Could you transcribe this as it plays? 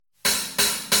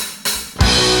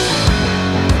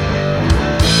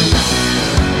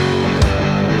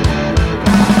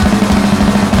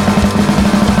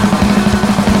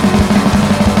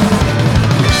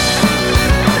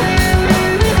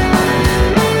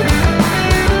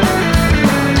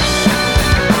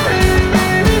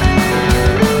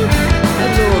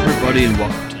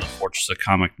of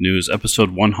Comic News,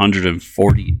 episode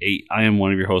 148. I am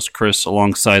one of your hosts, Chris,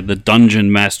 alongside the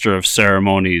Dungeon Master of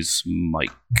Ceremonies,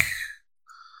 Mike.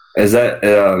 Is that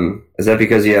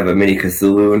because you have a mini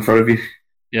Cthulhu in front of you?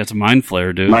 Yeah, it's a Mind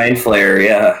Flayer, dude. Mind Flayer,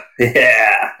 yeah.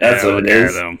 That's what it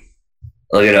is.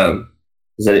 Look at him.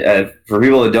 For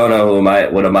people who don't know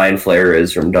what a Mind Flayer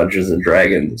is from Dungeons and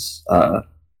Dragons,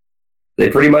 they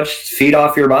pretty much feed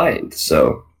off your mind,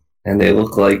 and they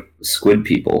look like squid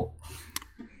people.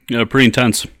 Yeah, pretty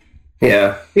intense.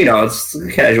 Yeah,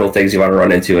 it's casual things you want to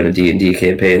run into in a D&D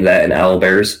campaign, that and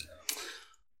owlbears.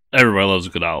 Everybody loves a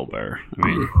good owlbear. I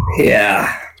mean,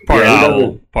 yeah. Part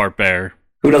owl, part bear.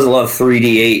 Who doesn't love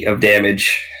 3d8 of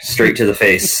damage straight to the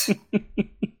face?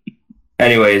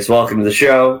 Anyways, welcome to the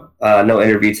show. No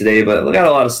interview today, but we got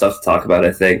a lot of stuff to talk about,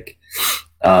 I think.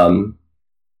 How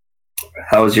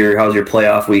was your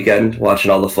playoff weekend?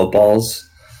 Watching all the footballs?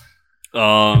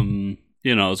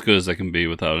 As good as I can be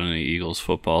without any Eagles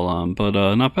football on, but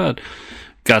not bad.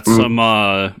 Got some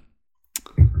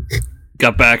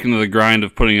got back into the grind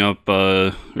of putting up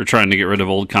or trying to get rid of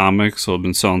old comics, so I've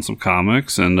been selling some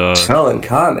comics and selling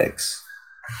comics.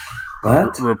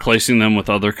 What? Replacing them with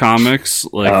other comics,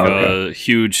 like a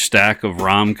huge stack of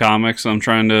ROM comics I'm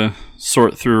trying to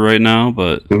sort through right now,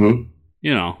 but the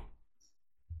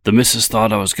missus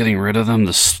thought I was getting rid of them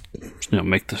to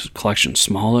make the collection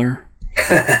smaller.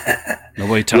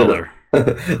 Nobody tell her.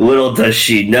 Little does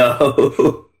she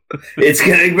know, it's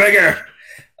getting bigger.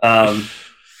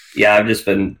 Yeah, I've just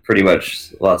been pretty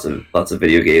much lots of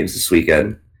video games this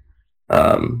weekend.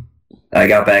 I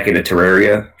got back into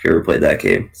Terraria. If you ever played that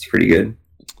game, it's pretty good.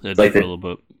 It's like a little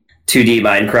bit 2D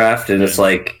Minecraft, and it's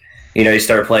like you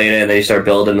start playing it, and then you start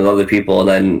building with other people, and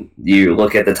then you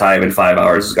look at the time, and 5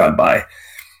 hours has gone by.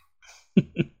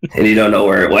 And you don't know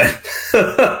where it went.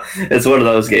 It's one of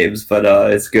those games, but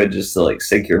it's good just to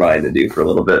sink your mind and do for a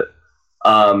little bit.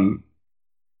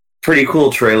 Pretty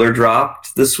cool trailer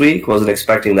dropped this week. Wasn't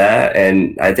expecting that,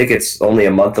 and I think it's only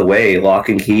a month away. Lock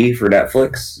and Key for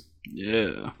Netflix.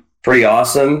 Yeah, pretty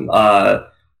awesome. I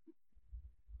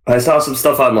saw some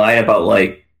stuff online about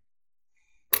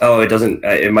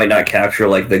it might not capture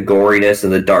the goriness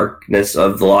and the darkness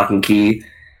of the Lock and Key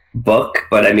book,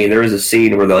 but I mean there was a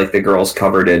scene where the girl's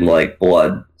covered in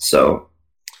blood, so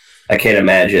I can't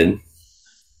imagine.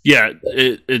 Yeah,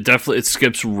 it definitely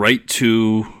skips right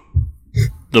to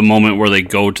the moment where they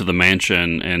go to the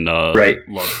mansion in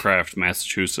Lovecraft,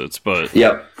 Massachusetts. But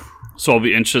yep. So I'll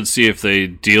be interested to see if they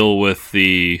deal with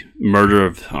the murder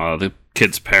of the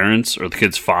kid's parents or the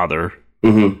kid's father.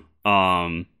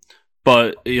 Mm-hmm.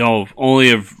 But only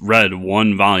have read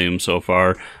one volume so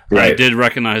far. Right. I did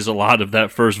recognize a lot of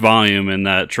that first volume in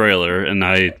that trailer, and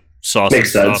I saw some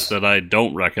stuff that I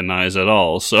don't recognize at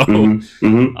all. So,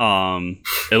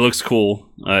 it looks cool.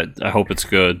 I hope it's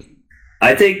good.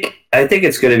 I think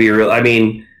it's going to be real. I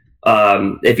mean,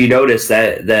 if you notice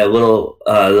that the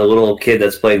little kid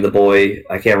that's playing the boy,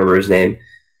 I can't remember his name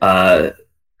because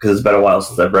it's been a while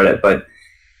since I've read it, but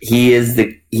he's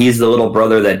the little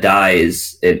brother that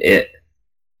dies in It,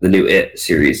 the new It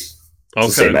series.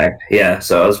 It's the same act. Yeah,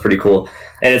 so it was pretty cool.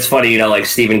 And it's funny,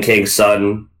 Stephen King's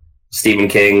son, Stephen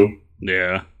King.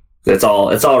 Yeah. It's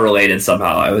all related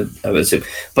somehow, I would assume.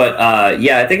 But I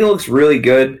think it looks really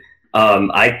good.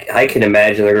 I can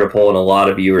imagine they're going to pull in a lot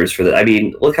of viewers for that. I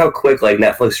mean, look how quick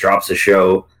Netflix drops a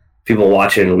show, people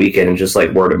watch it in a weekend, and just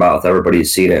word of mouth,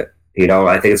 everybody's seen it.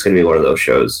 I think it's going to be one of those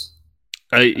shows.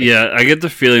 I get the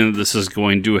feeling that this is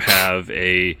going to have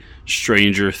a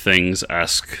Stranger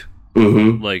Things-esque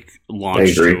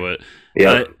launch to it.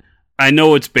 Yeah. I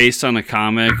know it's based on a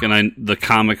comic, and the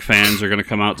comic fans are going to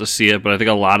come out to see it, but I think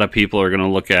a lot of people are going to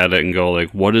look at it and go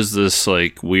what is this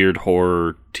weird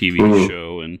horror TV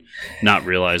show, and not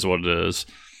realize what it is.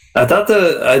 I thought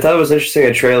it was interesting,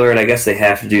 a trailer, and I guess they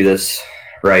have to do this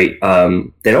right.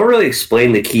 They don't really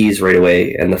explain the keys right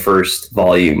away in the first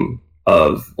volume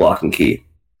of Lock and Key.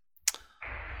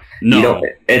 No,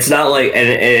 it's not and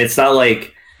it's not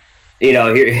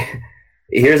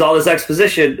here's all this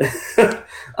exposition.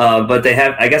 But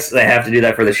I guess they have to do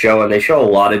that for the show, and they show a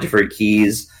lot of different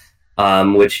keys,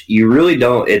 which you really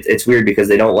don't. It's weird because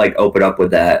they don't open up with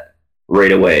that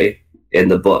right away in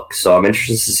the book. So I'm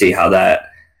interested to see how that.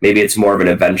 Maybe it's more of an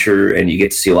adventure, and you get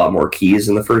to see a lot more keys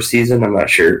in the first season. I'm not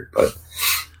sure, but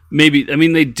maybe. I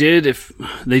mean, they did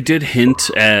hint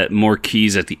at more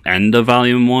keys at the end of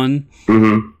Volume 1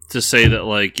 to say that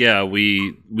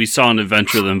we saw an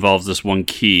adventure that involves this one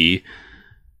key.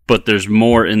 But there's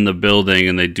more in the building,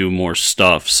 and they do more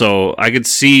stuff. So I could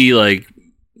see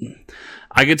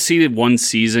one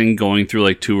season going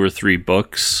through 2 or 3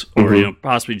 books, or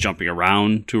possibly jumping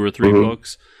around 2 or 3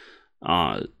 books.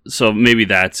 So maybe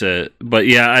that's it. But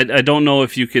yeah, I don't know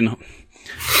if you can,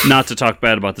 not to talk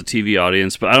bad about the TV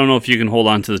audience, but I don't know if you can hold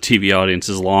on to the TV audience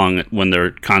as long when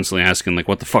they're constantly asking, like,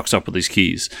 what the fuck's up with these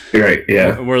keys? Right,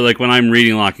 yeah. Where like, when I'm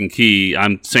reading Lock and Key,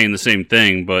 I'm saying the same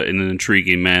thing, but in an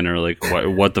intriguing manner, like,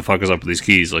 what the fuck is up with these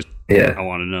keys? Like, yeah. I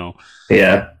want to know.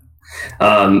 Yeah.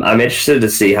 I'm interested to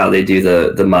see how they do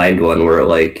the mind one, where,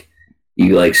 like,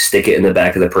 you, like, stick it in the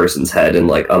back of the person's head and,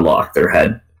 like, unlock their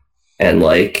head. And,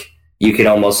 like, you can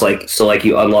almost, like, so, like,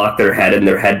 you unlock their head and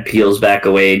their head peels back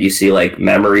away and you see, like,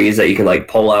 memories that you can, like,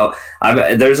 pull out.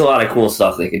 There's a lot of cool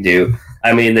stuff they can do.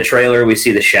 I mean, in the trailer, we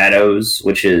see the shadows,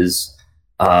 which is,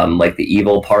 like, the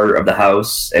evil part of the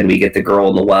house, and we get the girl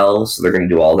in the well, so they're going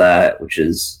to do all that, which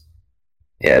is,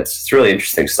 yeah, it's really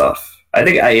interesting stuff. I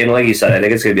think, and like you said, I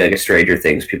think it's going to be like a Stranger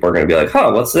Things. People are going to be like,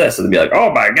 huh, what's this? And they'll be like, oh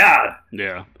my God.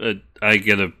 Yeah, I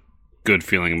get a good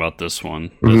feeling about this one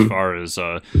as far as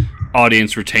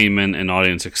audience retainment and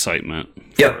audience excitement.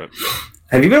 Yep.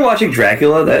 Have you been watching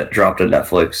Dracula that dropped on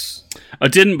Netflix? I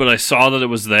didn't, but I saw that it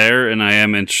was there, and I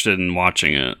am interested in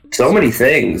watching it. So many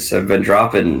things have been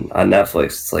dropping on Netflix.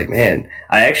 It's like, man,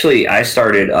 I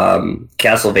started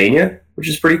Castlevania, which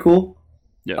is pretty cool.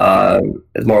 Yeah.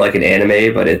 It's more like an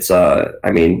anime, but it's I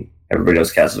mean, everybody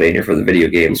knows Castlevania for the video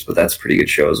games, but that's a pretty good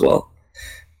show as well.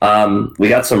 We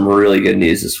got some really good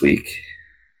news this week.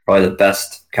 Probably the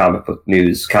best comic book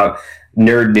news,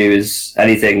 nerd news,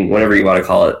 anything, whatever you want to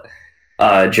call it.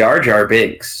 Jar Jar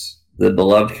Binks, the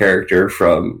beloved character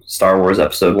from Star Wars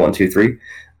Episode 1, 2, 3,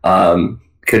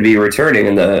 could be returning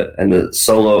in the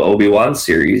solo Obi-Wan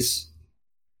series.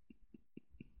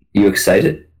 You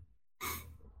excited?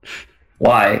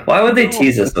 Why? Why would they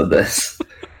tease us with this?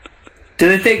 Do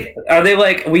they think? Are they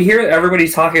like? We hear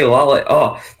everybody's talking a lot. Like,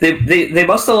 oh, they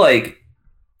must have like.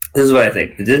 This is what I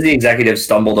think. The Disney executives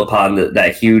stumbled upon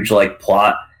that huge like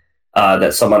plot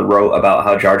that someone wrote about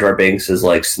how Jar Jar Binks is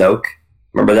like Snoke.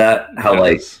 Remember that? How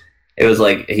like it was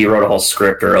like he wrote a whole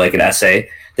script or like an essay.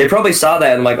 They probably saw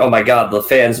that and like, oh my God, the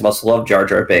fans must love Jar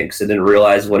Jar Binks and didn't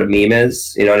realize what a meme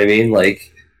is. You know what I mean?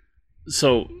 Like,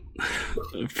 so.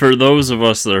 For those of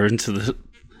us that are into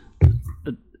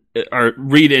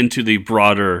read into the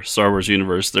broader Star Wars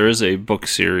universe, there is a book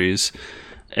series,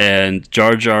 and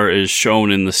Jar Jar is shown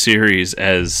in the series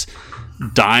as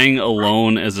dying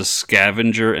alone as a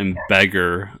scavenger and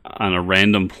beggar on a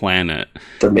random planet.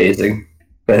 It's amazing.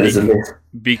 That is amazing.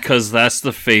 Because that's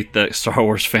the fate that Star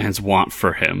Wars fans want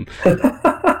for him.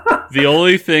 The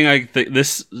only thing I think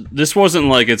this wasn't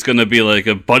like it's going to be like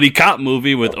a buddy cop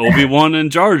movie with Obi-Wan and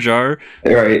Jar Jar.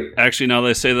 Right. Actually, now that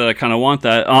I say that, I kind of want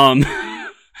that.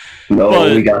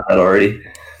 No, we got that already.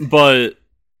 But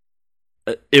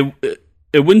it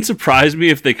wouldn't surprise me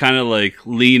if they kind of like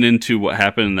lean into what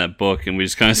happened in that book, and we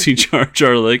just kind of see Jar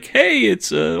Jar like, "Hey,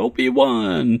 it's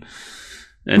Obi-Wan,"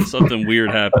 and something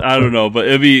weird happened. I don't know, but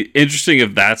it'd be interesting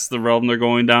if that's the realm they're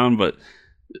going down. But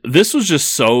this was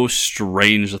just so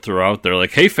strange to throw out there.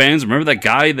 Like, hey, fans, remember that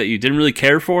guy that you didn't really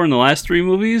care for in the last 3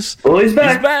 movies? Well, he's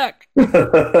back. He's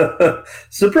back.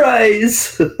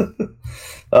 Surprise.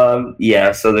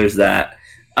 Yeah, so there's that.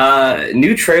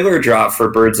 New trailer drop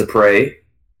for Birds of Prey.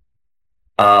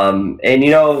 And,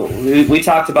 you know, we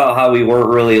talked about how we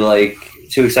weren't really, like,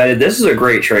 too excited. This is a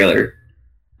great trailer.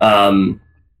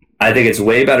 I think it's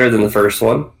way better than the first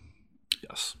one.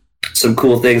 Yes. Some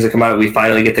cool things that come out. We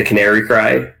finally get the canary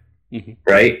cry,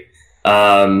 right?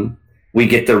 We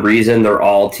get the reason they're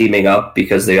all teaming up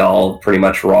because they all pretty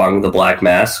much wronged the Black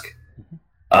Mask.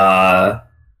 I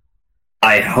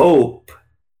hope.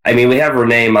 I mean, we have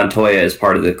Renee Montoya as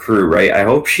part of the crew, right? I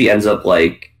hope she ends up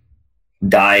like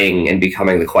dying and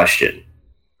becoming the Question.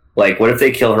 Like, what if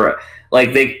they kill her?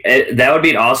 Like, that would be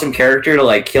an awesome character to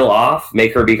like kill off,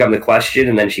 make her become the Question,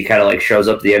 and then she kind of like shows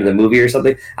up at the end of the movie or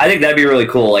something. I think that'd be really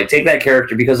cool. Like, take that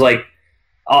character because like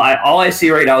all I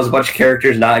see right now is a bunch of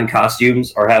characters not in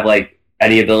costumes or have like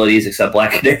any abilities except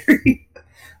Black Canary.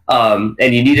 And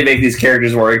you need to make these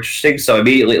characters more interesting. So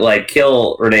immediately, like,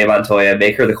 kill Renee Montoya,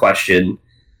 make her the Question,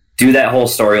 do that whole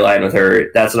storyline with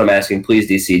her. That's what I'm asking. Please,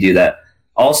 DC, do that.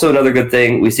 Also, another good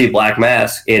thing, we see Black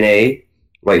Mask in a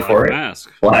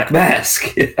Black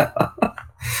Mask. Yeah.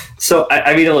 So,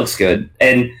 I mean, it looks good.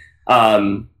 And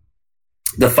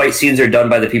the fight scenes are done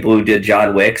by the people who did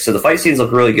John Wick. So the fight scenes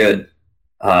look really good.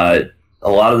 A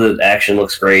lot of the action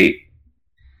looks great.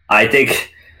 I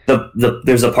think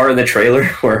there's a part in the trailer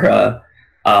where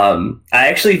I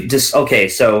actually just... Okay,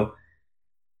 so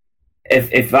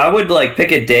if I would like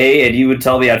pick a day and you would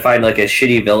tell me I'd find like a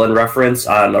shitty villain reference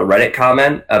on a Reddit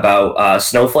comment about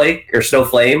Snowflake or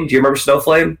Snowflame. Do you remember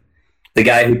Snowflame? The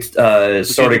guy who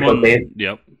snorted cocaine?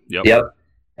 Yep.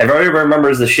 everybody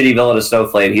remembers the shitty villain of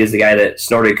Snowflake. He was the guy that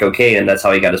snorted cocaine, and that's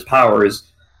how he got his powers.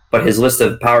 But his list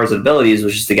of powers and abilities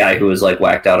was just the guy who was like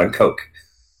whacked out on coke.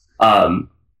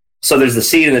 So there's the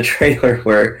scene in the trailer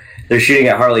where they're shooting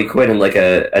at Harley Quinn in like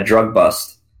a drug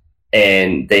bust,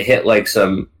 and they hit like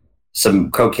some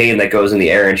cocaine that goes in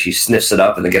the air, and she sniffs it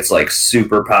up and then gets like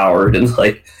super powered and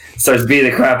like starts beating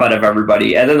the crap out of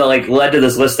everybody. And then they like led to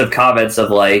this list of comments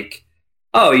of like,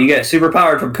 oh, you get super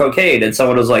powered from cocaine, and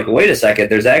someone was like, wait a second,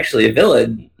 there's actually a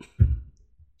villain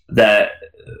that.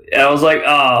 And I was like,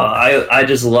 oh, I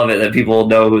just love it that people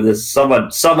know who this.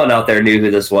 Someone out there knew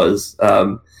who this was.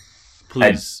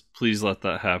 Please let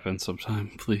that happen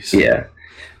sometime, please. Yeah,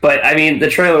 but I mean, the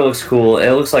trailer looks cool. It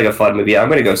looks like a fun movie. I'm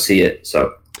gonna go see it.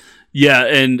 So yeah,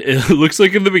 and it looks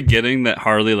like in the beginning that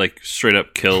Harley like straight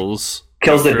up kills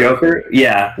the Joker.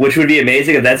 Yeah, which would be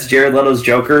amazing if that's Jared Leto's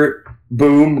Joker.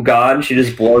 Boom, gone. She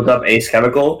just blows up Ace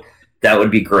Chemical. That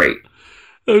would be great.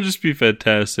 That would just be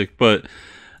fantastic. But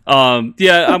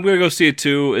yeah, I'm gonna go see it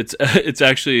too. It's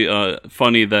actually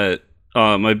funny that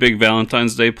my big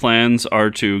Valentine's Day plans are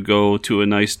to go to a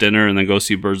nice dinner and then go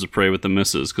see Birds of Prey with the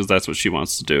missus, because that's what she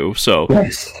wants to do. So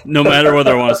nice. No matter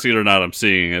whether I want to see it or not, I'm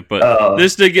seeing it. But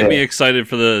this did get me excited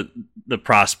for the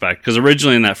prospect, because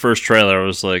originally in that first trailer I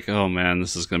was like, oh man,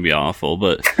 this is going to be awful.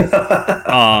 But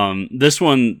this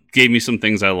one gave me some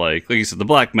things I like you said, the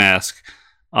Black Mask,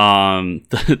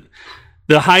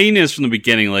 the hyenas from the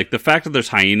beginning, like the fact that there's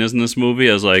hyenas in this movie,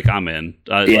 I was like, I'm in.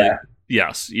 Like,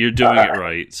 yes, you're doing it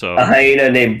right. So a hyena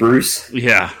named Bruce.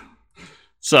 Yeah.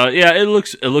 So yeah, it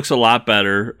looks a lot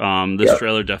better. This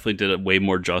trailer definitely did it way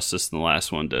more justice than the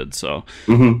last one did. So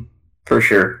for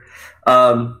sure.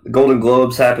 Golden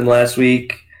Globes happened last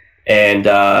week, and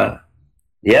the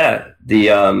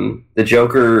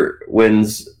Joker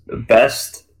wins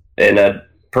best in a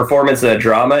performance in a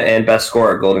drama and best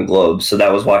score at Golden Globes. So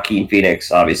that was Joaquin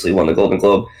Phoenix, obviously won the Golden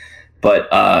Globe, but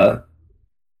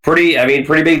pretty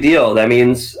big deal. That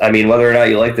means, whether or not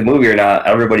you like the movie or not,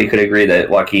 everybody could agree that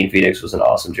Joaquin Phoenix was an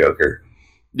awesome Joker.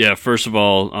 Yeah, first of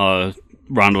all,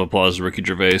 round of applause to Ricky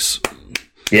Gervais.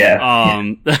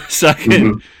 Yeah.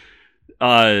 Second,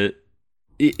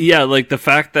 yeah, like the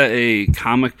fact that a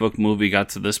comic book movie got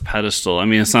to this pedestal. I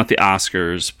mean, it's not the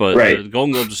Oscars, but the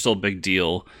Golden Globes are still a big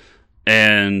deal.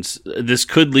 And this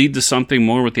could lead to something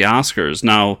more with the Oscars.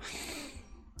 Now,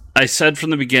 I said from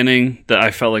the beginning that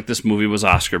I felt like this movie was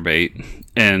Oscar bait,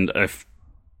 and I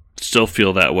still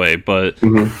feel that way. But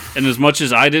and as much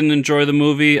as I didn't enjoy the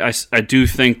movie, I do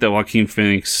think that Joaquin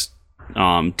Phoenix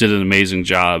did an amazing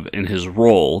job in his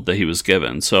role that he was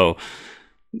given. So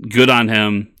good on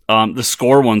him. The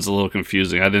score one's a little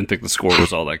confusing. I didn't think the score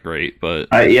was all that great, but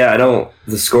I don't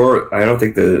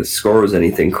think the score was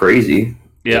anything crazy.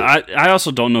 Yeah, I also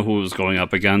don't know who it was going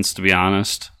up against, to be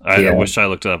honest. I wish I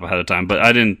looked it up ahead of time, but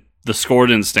the score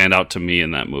didn't stand out to me in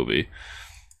that movie.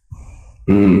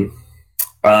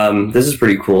 This is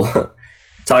pretty cool.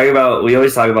 We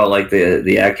always talk about like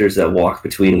the actors that walk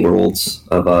between worlds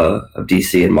of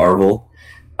DC and Marvel.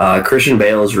 Christian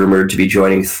Bale is rumored to be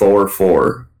joining Thor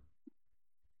 4.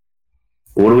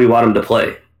 What do we want him to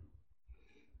play?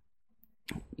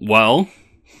 Well,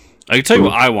 I can tell you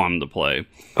what I want him to play.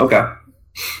 Okay.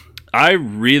 I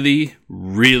really,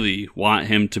 really want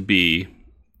him to be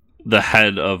the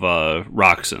head of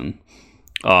Roxxon.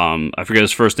 I forget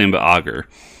his first name, but Augur,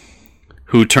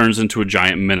 who turns into a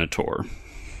giant minotaur.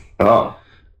 Oh.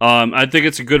 I think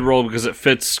it's a good role because it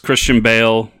fits Christian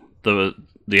Bale, the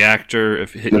actor.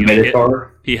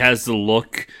 Minotaur? He has the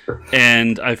look,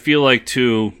 and I feel like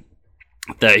too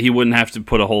that he wouldn't have to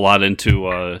put a whole lot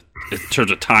into in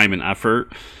terms of time and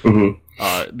effort.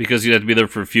 Because you'd have to be there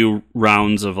for a few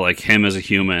rounds of like him as a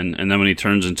human, and then when he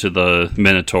turns into the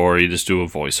Minotaur, you just do a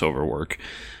voiceover work.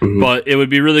 But it would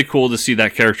be really cool to see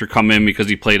that character come in because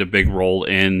he played a big role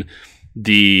in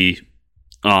the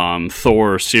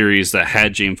Thor series that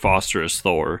had Jane Foster as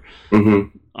Thor.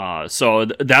 So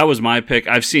that was my pick.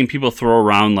 I've seen people throw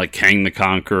around like Kang the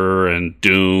Conqueror and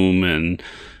Doom and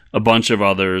a bunch of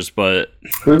others, but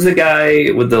who's the guy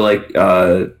with the like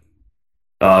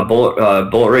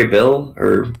Bullet Ray Bill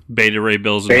or Beta Ray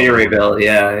Bill's Beta Ray Bill?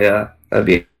 Yeah, that'd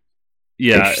be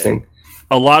interesting.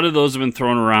 A lot of those have been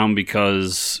thrown around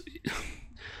because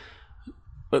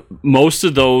most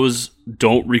of those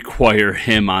don't require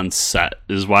him on set,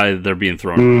 is why they're being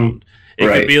thrown around. It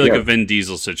could be like a Vin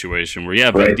Diesel situation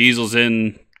where Vin Diesel's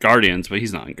in Guardians, but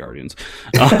he's not in Guardians.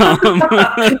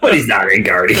 But he's not in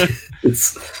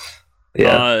Guardians.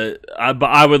 But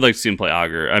I would like to see him play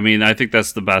Augur. I mean, I think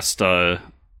that's the best.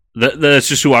 That's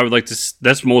just who I would like to.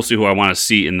 That's mostly who I want to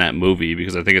see in that movie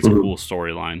because I think it's a cool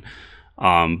storyline.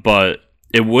 But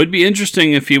It would be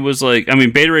interesting if he was like, I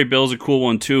mean, Beta Ray Bill's a cool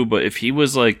one too, but if he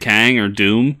was like Kang or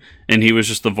Doom and he was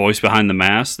just the voice behind the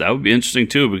mask, that would be interesting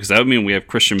too, because that would mean we have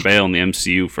Christian Bale in the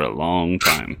MCU for a long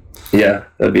time. Yeah,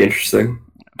 that'd be interesting.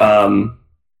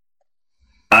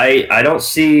 I don't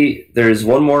see, there's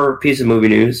one more piece of movie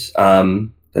news that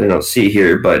I don't see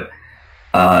here, but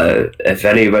if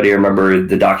anybody remember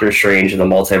the Doctor Strange and the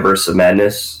Multiverse of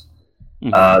Madness,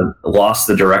 lost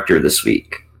the director this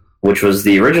week, which was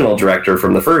the original director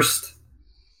from the first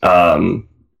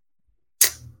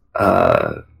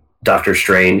Doctor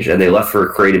Strange, and they left for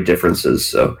creative differences.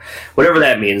 So whatever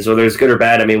that means, whether it's good or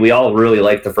bad, I mean, we all really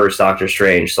like the first Doctor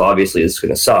Strange, so obviously it's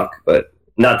going to suck, but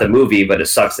not the movie, but it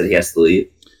sucks that he has to leave.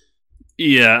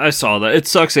 Yeah, I saw that. It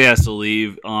sucks he has to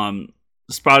leave.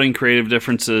 Spotting creative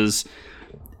differences,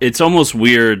 it's almost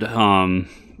weird. I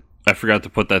forgot to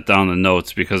put that down in the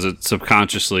notes because it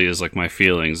subconsciously is like my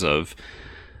feelings of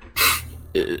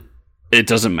it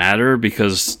doesn't matter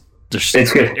because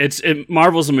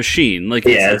Marvel's a machine. Like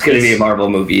it's going to be a Marvel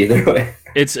movie either way.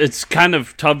 It's kind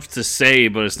of tough to say,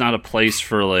 but it's not a place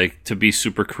for like to be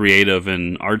super creative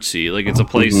and artsy. Like it's a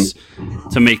place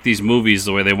to make these movies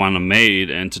the way they want them made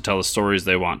and to tell the stories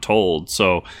they want told.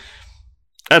 So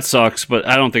that sucks, but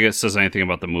I don't think it says anything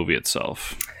about the movie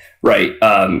itself. Right.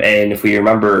 And if we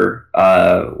remember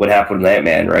what happened with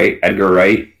Ant-Man, right? Edgar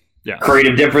Wright. Yeah.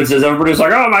 Creative differences. Everybody's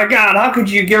like, oh my God, how could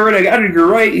you get rid of Edgar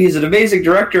Wright? He's an amazing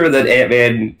director. Then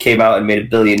Ant-Man came out and made $1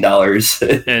 billion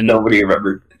and nobody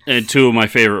remembered. And two of my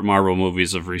favorite Marvel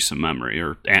movies of recent memory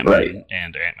are Ant-Man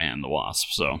and Ant-Man and the Wasp.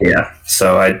 So yeah,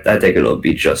 so I think it'll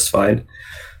be just fine.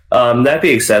 That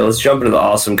being said, let's jump into the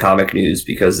awesome comic news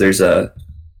because there's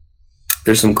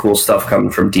some cool stuff coming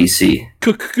from DC.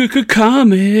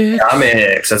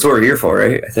 Comics. That's what we're here for,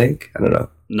 right? I think. I don't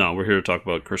know. No, we're here to talk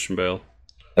about Christian Bale.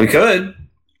 We could.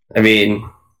 I mean...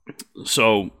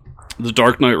 So, The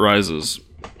Dark Knight Rises.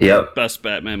 Yep. Best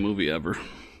Batman movie ever.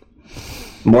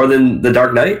 More than The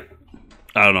Dark Knight?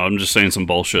 I don't know. I'm just saying some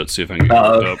bullshit. See if I can get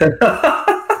it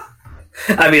up.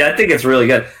 I mean, I think it's really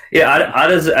good. Yeah,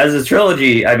 as a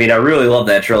trilogy, I mean, I really love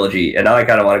that trilogy. And now I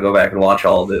kind of want to go back and watch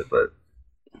all of it. But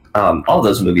all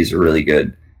those movies are really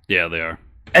good. Yeah, they are.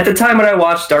 At the time when I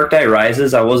watched Dark Knight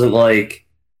Rises, I wasn't like,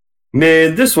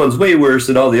 man, this one's way worse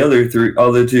than all the other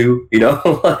two. You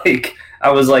know, like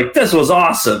I was like, this was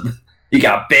awesome. You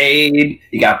got Bane,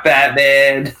 you got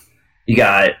Batman, you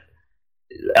got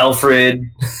Alfred.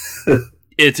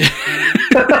 It's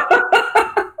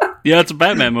it's a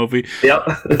Batman movie. Yep.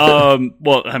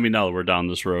 Well, I mean, now that we're down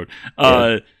this road,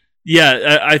 I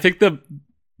think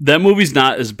that movie's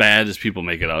not as bad as people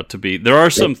make it out to be. There are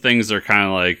some things that are kind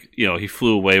of like, you know, he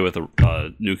flew away with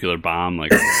a nuclear bomb,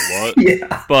 like what?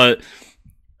 Yeah. But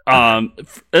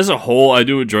as a whole, I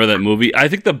do enjoy that movie. I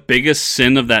think the biggest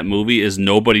sin of that movie is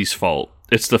nobody's fault.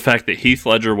 It's the fact that Heath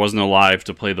Ledger wasn't alive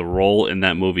to play the role in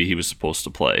that movie he was supposed to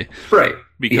play. Right.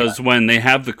 Because when they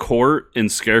have the court and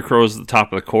Scarecrow's at the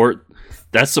top of the court,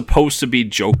 that's supposed to be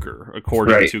Joker,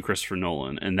 according to Christopher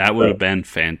Nolan, and that would have been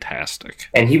fantastic.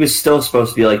 And he was still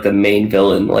supposed to be like the main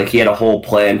villain. Like he had a whole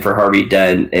plan for Harvey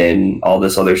Dent and all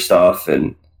this other stuff.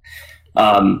 And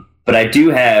but I do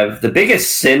have the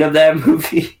biggest sin of that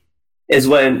movie is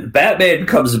when Batman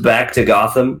comes back to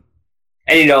Gotham,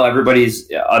 and you know everybody's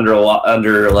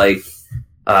under like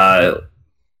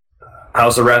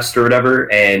house arrest or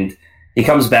whatever, and he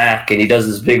comes back and he does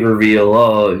this big reveal.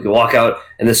 Oh, you can walk out,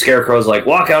 and the Scarecrow's like,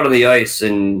 walk out on the ice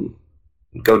and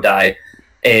go die.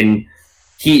 And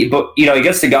he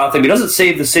gets to Gotham. He doesn't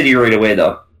save the city right away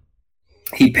though.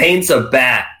 He paints a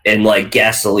bat in like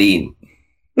gasoline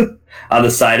on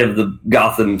the side of the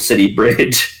Gotham City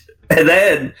bridge, and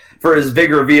then for his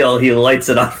big reveal, he lights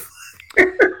it on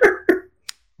fire.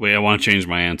 Wait, I want to change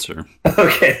my answer.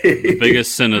 Okay. The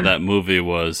biggest sin of that movie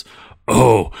was,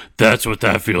 oh, that's what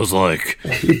that feels like.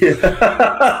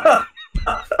 Yeah.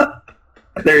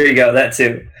 There you go. That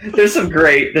too. There's some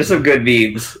good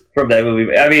memes from that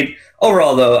movie. I mean,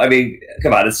 overall though, I mean,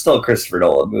 come on, it's still a Christopher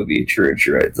Nolan movie. True and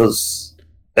true. Right?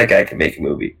 That guy can make a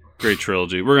movie. Great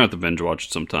trilogy. We're gonna have to binge watch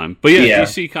it sometime. But yeah,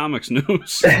 DC Comics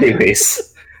news.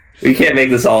 Anyways, we can't make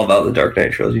this all about the Dark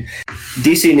Knight trilogy.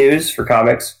 DC news for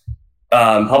comics.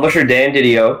 Publisher Dan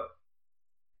Didio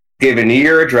gave a New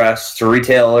Year address to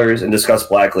retailers and discussed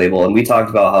Black Label, and we talked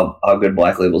about how good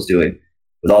Black Label's doing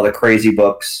with all the crazy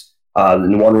books, the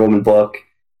Wonder Woman book,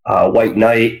 White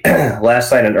Knight,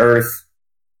 Last Night on Earth,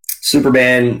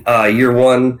 Superman, Year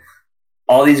One,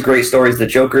 all these great stories, the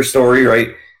Joker story, right?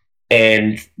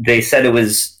 And Dan said it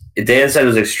was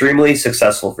extremely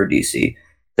successful for DC.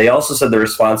 They also said the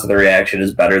response and the reaction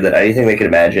is better than anything they could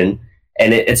imagine.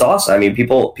 And it's awesome. I mean,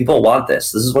 people want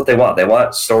this. This is what they want. They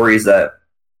want stories that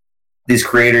these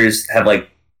creators have like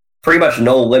pretty much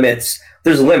no limits.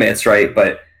 There's limits, right?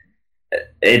 But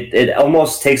it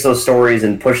almost takes those stories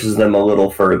and pushes them a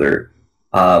little further.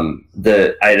 I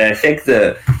think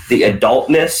the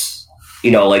adultness,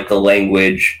 like the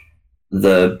language,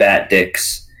 the bat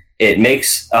dicks, it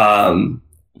makes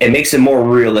it more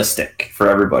realistic for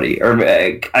everybody. Or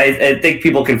I think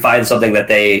people can find something that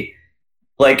they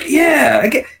like. Yeah,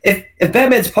 if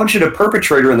Batman's punching a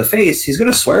perpetrator in the face, he's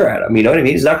going to swear at him. You know what I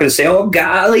mean? He's not going to say, "Oh,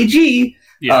 golly gee."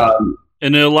 Yeah.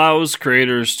 And it allows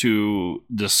creators to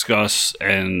discuss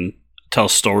and tell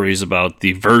stories about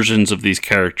the versions of these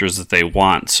characters that they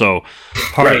want. So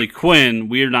Harley Quinn,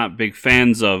 we're not big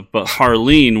fans of, but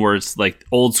Harleen, where it's like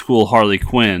old school Harley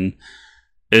Quinn,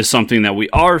 is something that we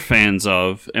are fans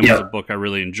of, and was a book I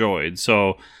really enjoyed.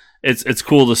 So it's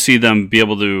cool to see them be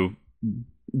able to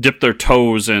dip their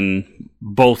toes in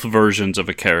both versions of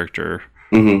a character.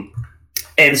 Mm-hmm.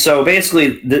 And so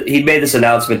basically, he made this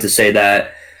announcement to say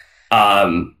that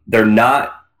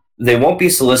they won't be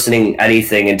soliciting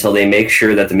anything until they make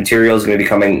sure that the material is going to be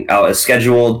coming out as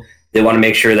scheduled. They want to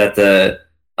make sure that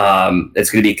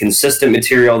it's going to be consistent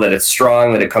material, that it's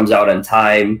strong, that it comes out on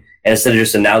time, and instead of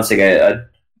just announcing a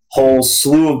whole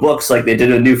slew of books like they did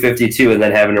with New 52 and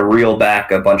then having to reel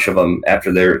back a bunch of them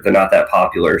after they're not that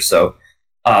popular. So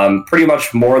pretty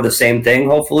much more of the same thing,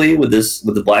 hopefully, with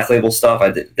the Black Label stuff.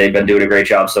 They've been doing a great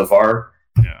job so far.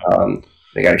 Yeah.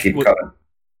 They got to keep coming.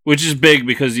 Which is big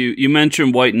because you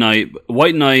mentioned White Knight.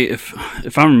 White Knight,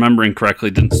 if I'm remembering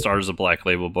correctly, didn't start as a Black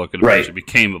Label book. It eventually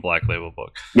became a Black Label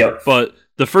book. Yep. But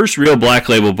the first real Black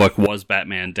Label book was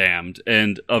Batman Damned.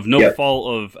 And of no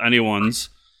fault of anyone's,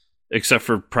 except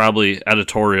for probably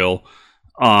editorial,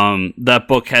 that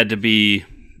book had to be...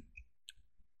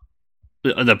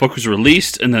 That book was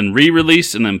released and then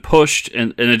re-released and then pushed,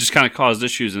 and it just kind of caused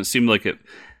issues, and it seemed like it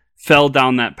fell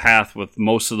down that path with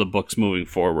most of the books moving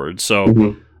forward.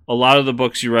 So a lot of the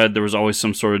books you read, there was always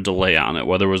some sort of delay on it,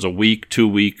 whether it was a week,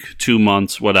 2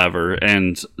 months, whatever.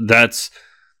 And that's,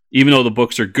 even though the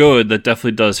books are good, that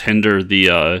definitely does hinder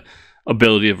the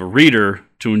ability of a reader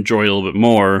to enjoy a little bit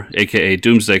more, aka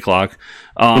Doomsday Clock.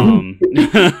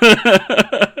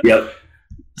 Yep.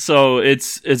 So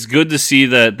it's good to see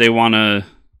that they want to,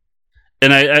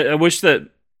 and I wish that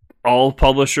all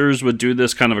publishers would do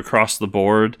this kind of across the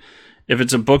board. If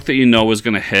it's a book that you know is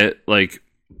going to hit, like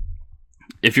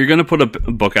if you're going to put a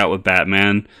book out with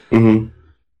Batman,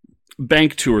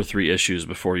 bank 2 or 3 issues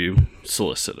before you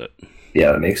solicit it.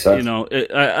 Yeah, that makes sense.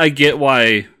 I get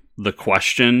why the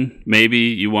question, maybe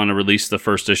you want to release the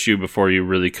first issue before you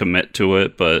really commit to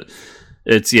it, but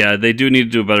they do need to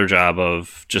do a better job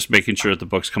of just making sure that the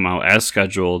books come out as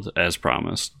scheduled, as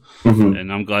promised.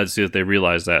 And I'm glad to see that they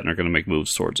realize that and are going to make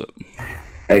moves towards it.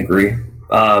 I agree.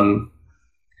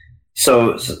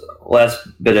 So last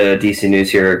bit of DC news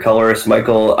here. Colorist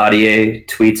Michael Adier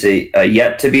tweets a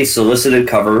yet-to-be solicited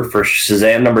cover for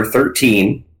Shazam number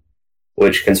 13,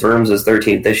 which confirms his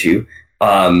 13th issue.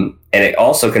 And it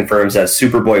also confirms that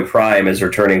Superboy Prime is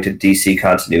returning to DC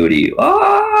continuity.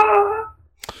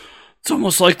 It's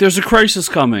almost like there's a crisis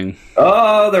coming.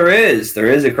 Oh, there is. There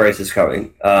is a crisis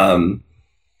coming.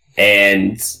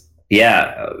 And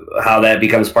yeah, how that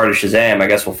becomes part of Shazam, I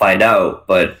guess we'll find out.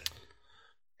 But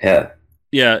yeah.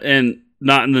 Yeah, and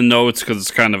not in the notes because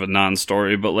it's kind of a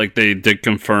non-story, but like they did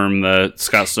confirm that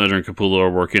Scott Snyder and Capullo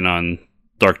are working on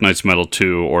Dark Knight's Metal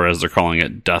 2, or as they're calling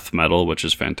it, Death Metal, which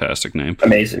is a fantastic name.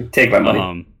 Amazing. Take my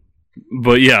money.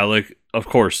 But yeah, like, of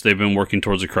course, they've been working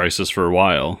towards a crisis for a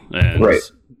while. And right.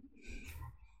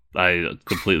 I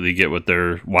completely get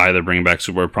why they're bringing back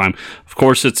Superboy Prime. Of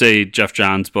course, it's a Jeff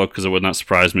Johns book, because it would not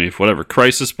surprise me if whatever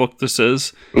crisis book this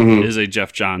is a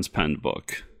Jeff Johns penned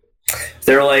book.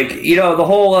 They're like, the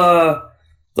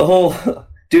whole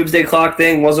Doomsday Clock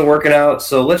thing wasn't working out,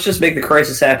 so let's just make the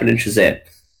crisis happen in Shazam.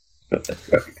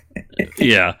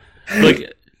 Yeah,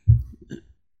 like,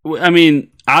 I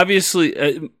mean,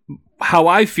 obviously, how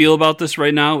I feel about this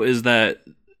right now is that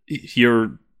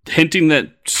you're hinting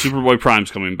that Superboy Prime's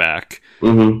coming back.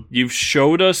 You've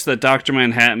showed us that Dr.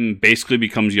 Manhattan basically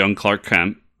becomes young Clark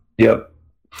Kent. Yep.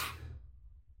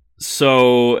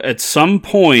 So at some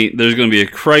point, there's going to be a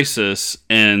crisis,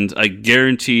 and I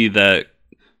guarantee that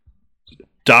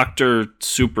Dr.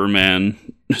 Superman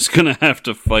is going to have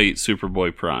to fight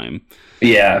Superboy Prime.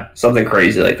 Yeah, something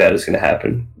crazy like that is going to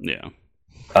happen. Yeah.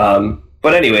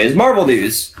 But anyways, Marvel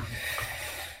news.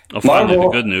 Marvel, the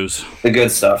good news. The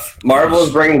good stuff. Marvel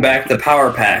is bringing back the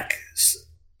Power Pack.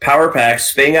 Power Pack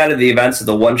spinning out of the events of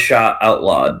the one-shot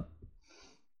Outlawed.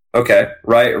 Okay,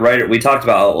 right. We talked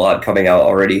about Outlawed coming out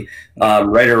already.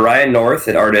 Writer Ryan North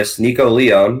and artist Nico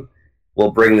Leone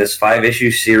will bring this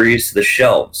 5-issue series to the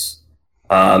shelves.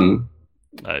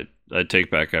 I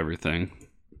take back everything.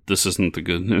 This isn't the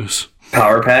good news.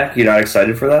 Power Pack? You're not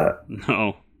excited for that?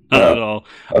 No, not at all.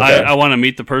 Okay. I want to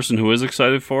meet the person who is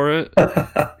excited for it.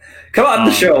 Come on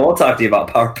the show. We'll talk to you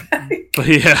about Power Pack. But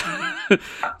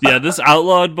yeah, this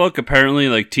outlawed book, apparently,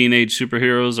 like, teenage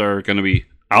superheroes are going to be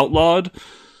outlawed.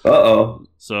 Uh-oh.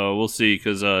 So we'll see,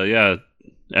 because,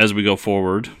 as we go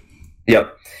forward.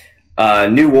 Yep.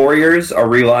 New Warriors are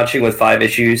relaunching with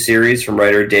 5-issue series from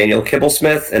writer Daniel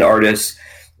Kibblesmith and artist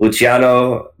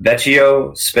Luciano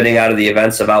Vecchio, spinning out of the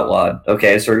events of Outlawed.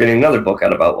 Okay, so we're getting another book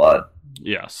out of Outlawed.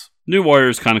 Yes. New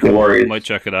Warriors kind of cool. You might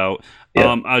check it out.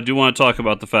 Yep. I do want to talk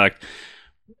about the fact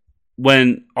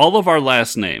when all of our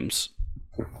last names,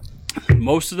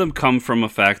 most of them come from a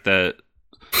fact that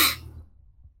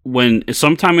when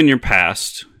sometime in your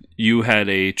past you had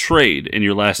a trade and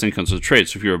your last name comes with a trade.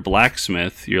 So if you're a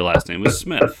blacksmith, your last name was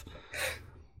Smith.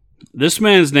 This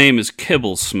man's name is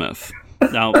Kibblesmith.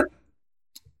 Now,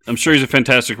 I'm sure he's a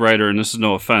fantastic writer, and this is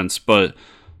no offense, but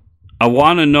I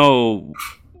want to know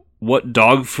what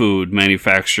dog food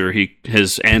manufacturer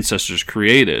his ancestors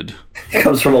created. It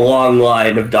comes from a long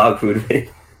line of dog food.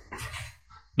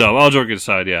 No, all joking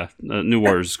aside, yeah. New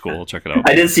Warriors is cool. I'll check it out.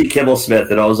 I did see Kibblesmith,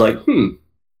 and I was like,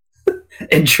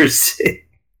 interesting.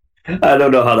 I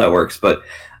don't know how that works, but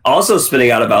also spinning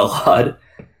out of Outlawed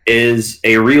is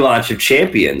a relaunch of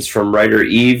Champions from writer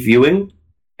Eve Ewing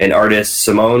and artist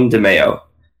Simone DeMeo.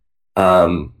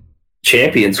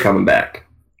 Champions coming back.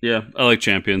 Yeah, I like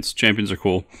Champions. Champions are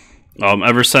cool.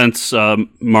 Ever since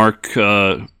Mark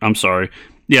Waid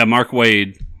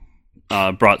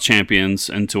brought Champions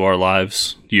into our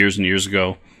lives years and years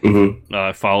ago. Mm-hmm.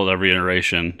 I followed every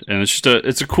iteration, and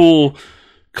it's a cool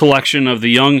collection of the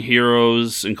young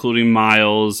heroes, including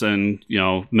Miles and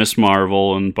Miss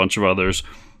Marvel and a bunch of others,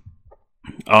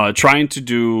 trying to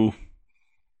do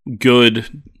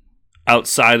good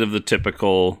outside of the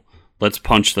typical let's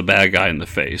punch the bad guy in the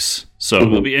face. So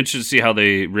it'll be interesting to see how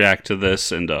they react to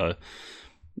this, and so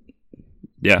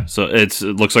it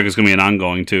looks like it's going to be an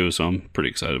ongoing too, so I'm pretty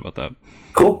excited about that.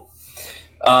 Cool.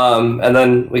 And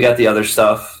then we got the other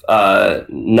stuff.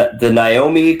 The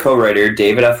Naomi co-writer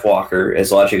David F. Walker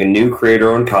is launching a new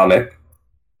creator-owned comic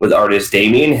with artist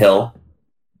Damian Hill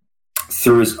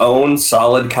through his own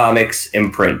Solid Comics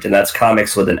imprint, and that's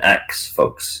comics with an X,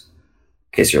 folks,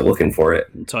 in case you're looking for it.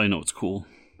 That's how you know it's cool.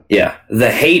 Yeah. The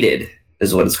Hated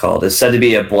is what it's called. It's said to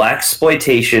be a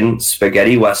blaxploitation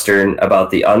spaghetti western about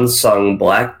the unsung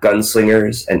black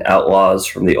gunslingers and outlaws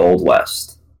from the Old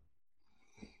West.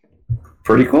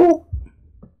 Pretty cool.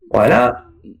 Why not?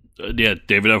 Yeah,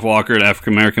 David F. Walker, an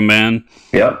African-American man.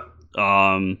 Yep.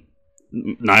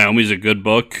 Naomi's a good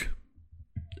book.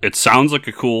 It sounds like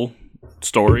a cool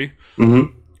story.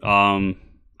 Mm-hmm.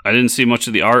 I didn't see much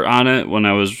of the art on it when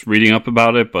I was reading up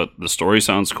about it, but the story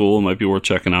sounds cool. It might be worth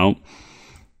checking out.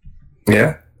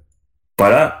 Yeah. Why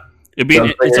not?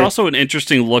 It's also an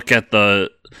interesting look at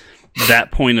that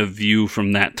point of view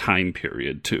from that time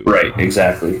period, too. Right,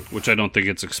 exactly. Which I don't think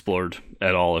it's explored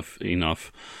at all, if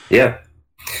enough. Yeah.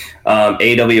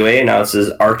 AWA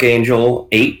announces Archangel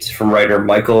 8 from writer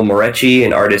Michael Morecci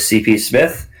and artist C.P.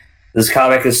 Smith. This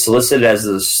comic is solicited as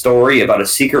a story about a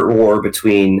secret war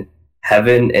between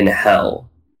heaven and hell.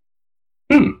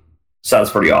 Sounds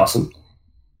pretty awesome.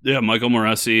 Yeah, Michael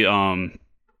Morecci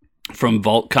from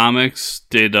Vault Comics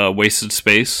did Wasted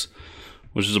Space,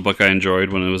 which is a book I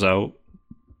enjoyed when it was out.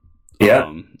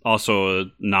 Yeah. Also a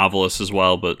novelist as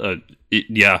well, but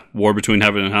War Between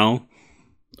Heaven and Hell.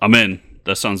 I'm in.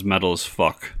 That sounds metal as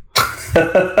fuck.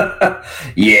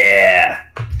 Yeah.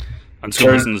 I'm just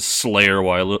going to listen to Slayer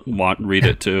while I read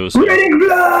it too. So. Raining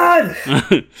blood!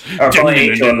 Or probably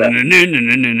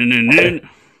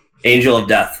Angel of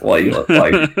Death while you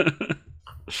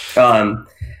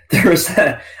there was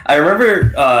that. I remember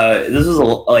this was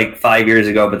like 5 years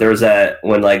ago, but there was that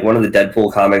when like one of the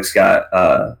Deadpool comics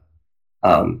got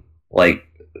like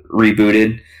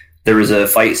rebooted. There was a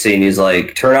fight scene. He's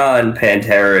like, "Turn on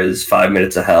Pantera's 5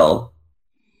 Minutes of Hell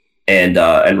and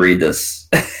read this."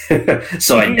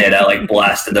 So I did. I like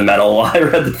blasted the metal while I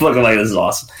read the book. I'm like, "This is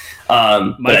awesome."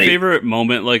 My favorite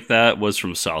moment like that was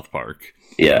from South Park.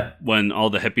 Yeah. When all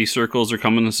the hippie circles are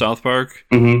coming to South Park.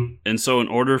 Mm-hmm. And so in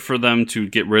order for them to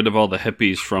get rid of all the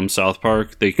hippies from South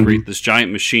Park, they create this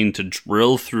giant machine to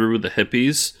drill through the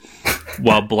hippies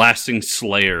while blasting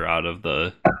Slayer out of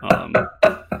the...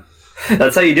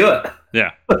 That's how you do it.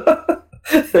 Yeah.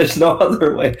 There's no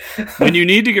other way. When you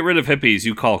need to get rid of hippies,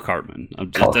 you call Cartman.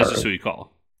 That's just who you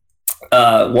call.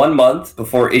 1 month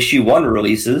before issue 1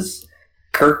 releases,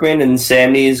 Kirkman and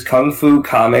Samney's Kung Fu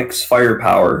Comics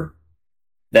Firepower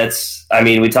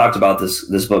we talked about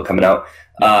this book coming out.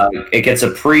 It gets a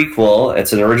prequel.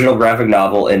 It's an original graphic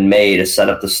novel in May to set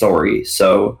up the story.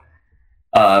 So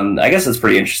I guess it's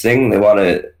pretty interesting. They want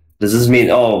to. Does this mean?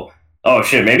 Oh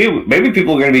shit! Maybe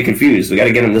people are going to be confused. We got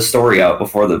to get them this story out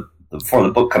before the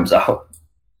book comes out.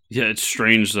 Yeah, it's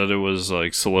strange that it was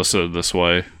like solicited this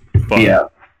way. But, yeah.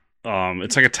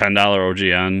 It's like a $10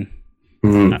 OGN.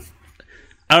 Mm-hmm.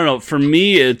 I don't know. For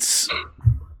me, it's.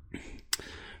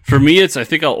 I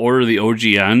think I'll order the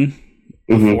OGN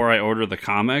before I order the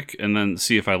comic, and then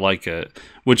see if I like it.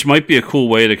 Which might be a cool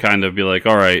way to kind of be like,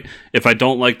 all right, if I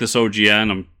don't like this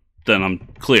OGN, then I'm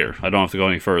clear. I don't have to go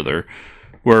any further.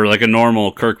 Where like a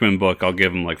normal Kirkman book, I'll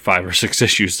give them like 5 or 6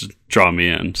 issues to draw me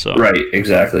in. So right,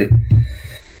 exactly.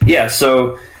 Yeah,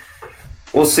 so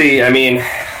we'll see. I mean,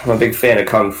 I'm a big fan of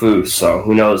Kung Fu, so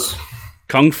who knows?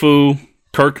 Kung Fu,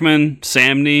 Kirkman,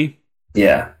 Samney.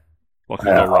 Yeah. What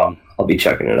can go wrong? I'll be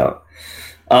checking it out.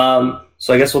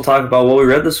 So I guess we'll talk about what we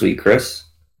read this week, Chris.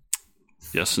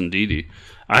 Yes, indeedy.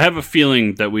 I have a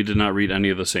feeling that we did not read any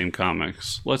of the same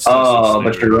comics. But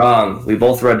you're wrong. We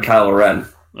both read Kylo Ren.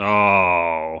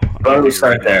 Oh. Why don't we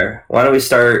start there? Why don't we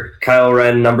start Kylo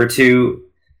Ren number 2?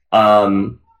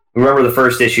 Remember the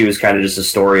first issue is kind of just a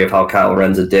story of how Kylo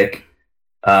Ren's a dick.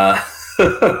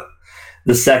 The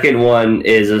second one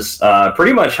is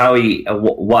pretty much how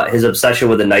what his obsession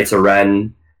with the Knights of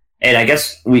Ren. And I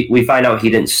guess we find out he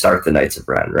didn't start the Knights of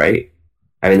Ren, right?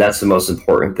 I mean, that's the most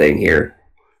important thing here.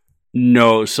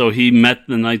 No, so he met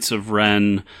the Knights of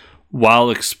Ren while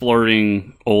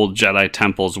exploring old Jedi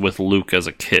temples with Luke as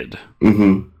a kid.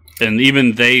 Mm-hmm. And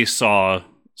even they saw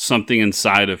something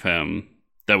inside of him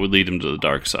that would lead him to the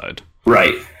dark side.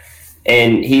 Right.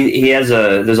 And there's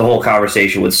a whole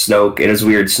conversation with Snoke, and it's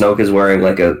weird. Snoke is wearing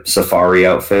like a safari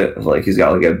outfit, like he's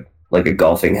got like a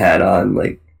golfing hat on,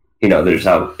 like, you know, they're just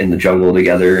out in the jungle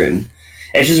together, and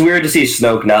it's just weird to see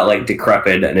Snoke not like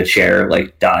decrepit in a chair,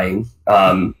 like dying.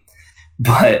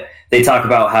 But they talk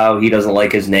about how he doesn't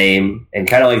like his name, and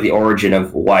kind of like the origin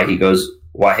of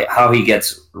how he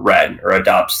gets Ren or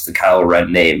adopts the Kylo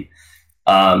Ren name.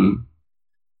 And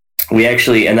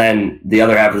then the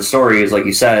other half of the story is, like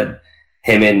you said,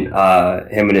 him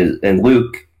and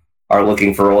Luke are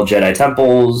looking for old Jedi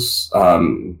temples,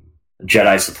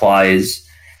 Jedi supplies,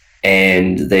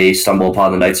 and they stumble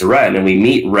upon the Knights of Ren, and we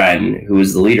meet Ren, who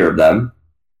is the leader of them,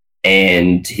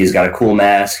 and he's got a cool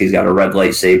mask, he's got a red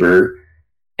lightsaber,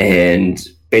 and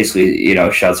basically, you know,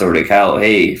 shouts over to Cal,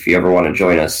 hey, if you ever want to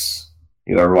join us,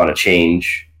 you ever want to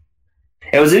change.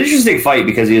 It was an interesting fight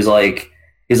because he's like,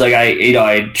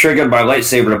 I triggered my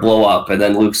lightsaber to blow up, and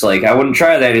then Luke's like, I wouldn't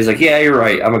try that. He's like, yeah, you're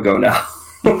right, I'm gonna go now.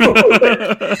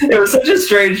 It was such a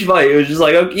strange fight. It was just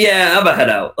like, okay, yeah, I'm gonna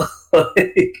head out.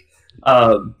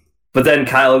 But then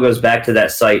Kylo goes back to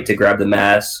that site to grab the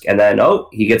mask, and then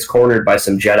he gets cornered by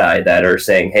some Jedi that are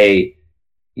saying, hey,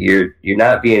 you're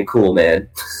not being cool, man.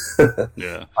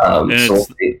 Yeah.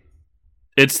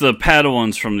 It's the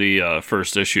Padawans from the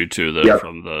first issue too,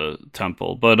 from the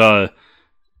temple. But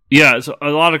yeah, it's a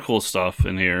lot of cool stuff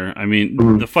in here. I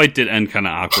mean, the fight did end kind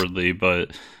of awkwardly,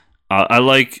 but I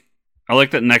like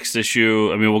that next issue.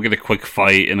 I mean, we'll get a quick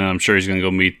fight, and I'm sure he's going to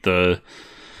go meet the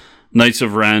Knights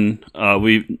of Ren.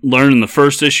 We learned in the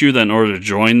first issue that in order to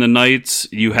join the Knights,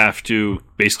 you have to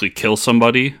basically kill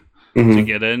somebody to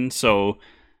get in. So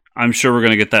I'm sure we're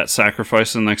going to get that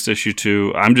sacrifice in the next issue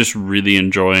too. I'm just really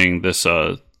enjoying this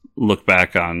look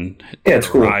back on the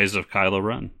rise of Kylo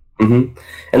Ren. Mm-hmm.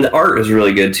 And the art is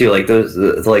really good too. Like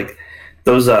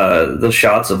those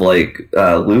shots of like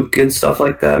Luke and stuff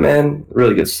like that, man.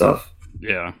 Really good stuff.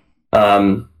 Yeah.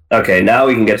 Okay, now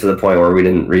we can get to the point where we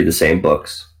didn't read the same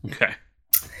books. Okay.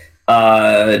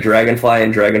 Dragonfly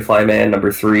and Dragonfly Man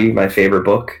number 3, my favorite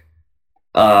book.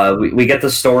 We get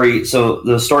the story. So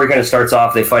the story kind of starts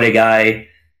off. They fight a guy.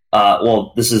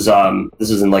 This is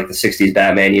in like the '60s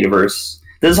Batman universe.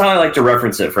 This is how I like to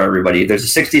reference it for everybody. There's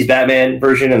a '60s Batman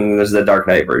version, and then there's the Dark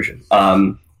Knight version.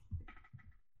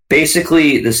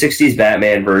 Basically, the '60s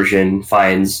Batman version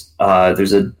finds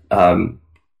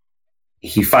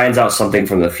he finds out something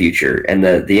from the future, and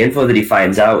the info that he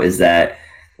finds out is that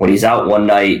when he's out one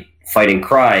night fighting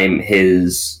crime,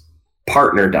 his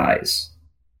partner dies.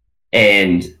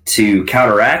 And to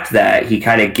counteract that, he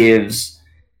kind of gives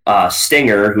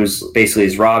Stinger, who's basically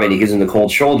his Robin, he gives him the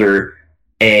cold shoulder,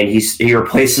 and he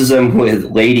replaces him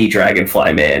with Lady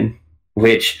Dragonfly Man,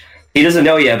 which he doesn't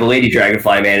know yet, but Lady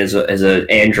Dragonfly Man is an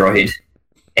android.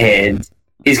 And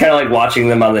he's kind of like watching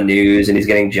them on the news, and he's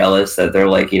getting jealous that they're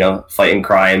like, you know, fighting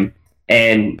crime.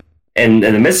 And in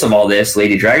the midst of all this,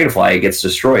 Lady Dragonfly gets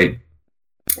destroyed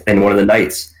in one of the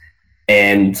nights.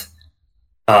 And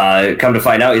come to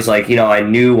find out, he's like, I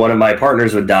knew one of my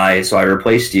partners would die, so I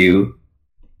replaced you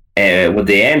with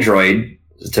the android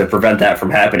to prevent that from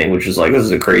happening, which is like, this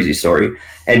is a crazy story.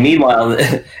 And meanwhile,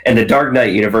 in the Dark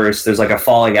Knight universe, there's like a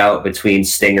falling out between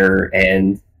Stinger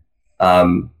and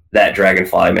that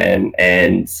Dragonfly man,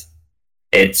 and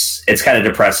it's kind of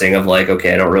depressing of like,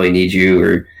 okay, I don't really need you,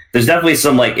 or there's definitely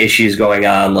some like issues going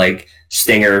on, like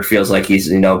Stinger feels like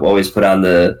he's always put on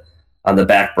the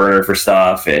back burner for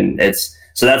stuff, and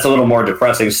so that's a little more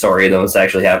depressing story than what's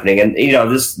actually happening. And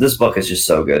this book is just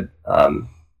so good.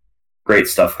 Great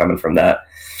stuff coming from that.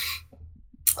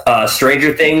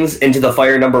 Stranger Things Into the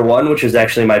Fire #1, which is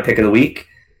actually my pick of the week.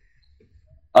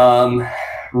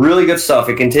 Really good stuff.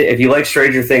 If you like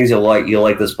Stranger Things, you'll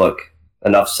like this book.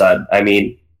 Enough said. I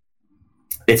mean,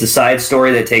 it's a side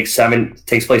story that takes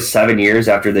place 7 years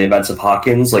after the events of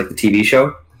Hawkins, like the TV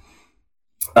show.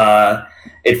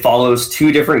 It follows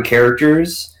two different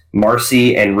characters,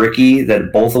 Marcy and Ricky,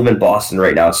 that both live in Boston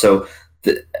right now. So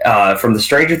from the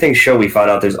Stranger Things show, we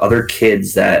found out there's other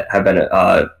kids that have been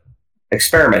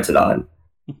experimented on,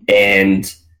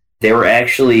 and they were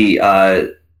actually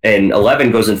and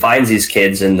 11 goes and finds these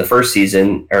kids in the first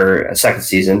season or second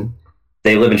season.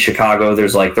 They live in Chicago.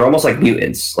 They're almost like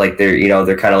mutants, like they're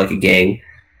kind of like a gang.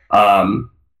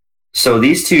 So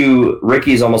these two,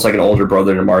 Ricky's almost like an older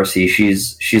brother to Marcy.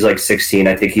 She's like 16,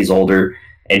 I think he's older,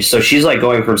 and so she's like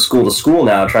going from school to school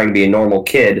now, trying to be a normal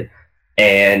kid,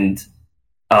 and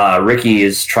Ricky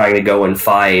is trying to go and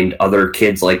find other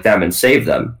kids like them and save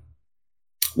them.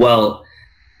 Well,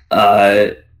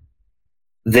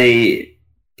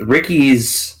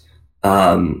 Ricky's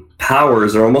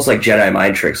powers are almost like Jedi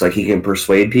mind tricks. Like he can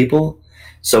persuade people.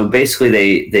 So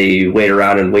basically they wait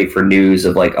around and wait for news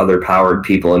of like other powered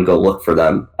people and go look for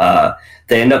them.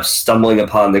 They end up stumbling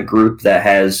upon the group that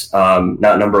has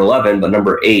not number 11, but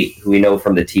number 8, who we know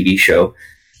from the TV show.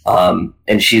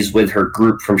 And she's with her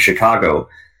group from Chicago.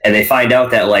 And they find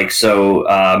out that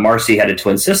Marcy had a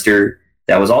twin sister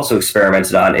that was also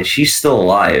experimented on, and she's still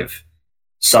alive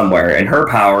somewhere. And her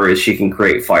power is she can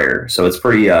create fire. So it's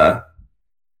pretty OP,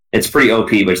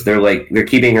 but they're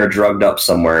keeping her drugged up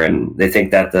somewhere, and they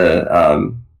think that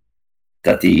the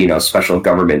special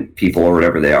government people or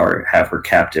whatever they are have her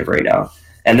captive right now.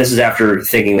 And this is after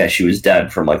thinking that she was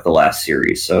dead from like the last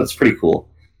series. So it's pretty cool.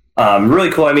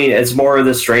 Really cool. I mean, it's more of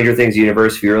the Stranger Things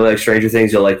universe. If you really like Stranger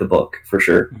Things, you'll like the book for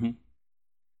sure.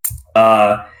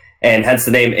 Mm-hmm. And hence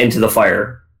the name Into the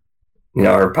Fire.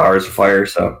 Her powers are fire.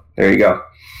 So there you go.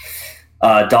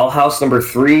 Dollhouse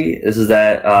 #3. This is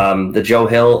that the Joe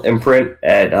Hill imprint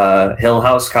at Hill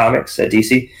House Comics at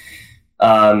DC.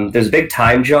 There's a big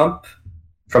time jump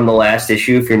from the last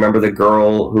issue. If you remember, the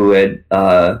girl who had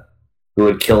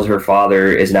killed her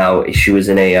father she was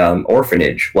in a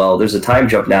orphanage. Well, there's a time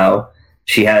jump now.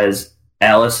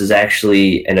 Alice is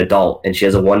actually an adult, and she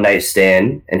has a one-night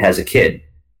stand and has a kid.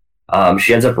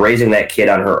 She ends up raising that kid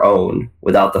on her own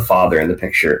without the father in the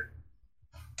picture.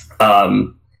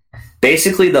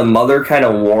 Basically, the mother kind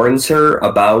of warns her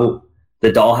about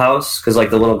the dollhouse because,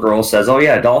 like, the little girl says, "Oh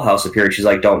yeah, a dollhouse appeared." She's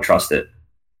like, "Don't trust it."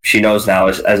 She knows now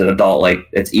as an adult, like,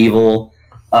 it's evil.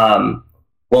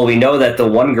 Well, we know that the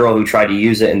one girl who tried to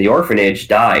use it in the orphanage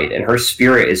died, and her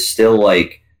spirit is still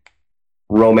like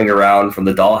roaming around from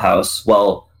the dollhouse.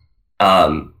 Well,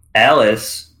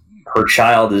 Alice, her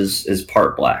child is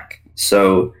part black.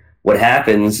 So what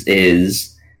happens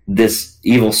is this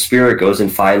evil spirit goes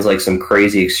and finds like some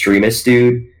crazy extremist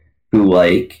dude who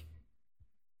like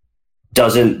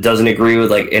doesn't agree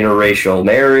with like interracial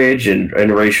marriage and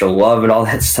interracial love and all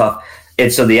that stuff.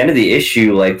 And so the end of the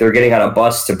issue, like they're getting on a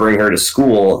bus to bring her to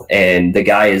school, and the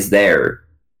guy is there,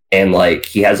 and like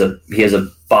he has a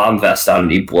bomb vest on,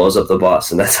 and he blows up the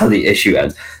bus, and that's how the issue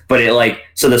ends. But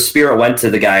so the spirit went to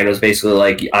the guy and was basically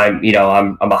like, I'm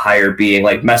a higher being,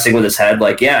 like messing with his head,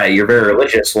 like, yeah, you're very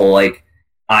religious. Well, like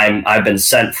I've been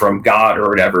sent from God or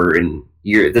whatever, and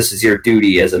this is your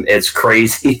duty it's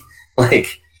crazy,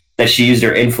 like that she used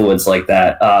her influence like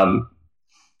that.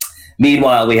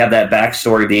 Meanwhile, we have that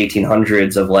backstory of the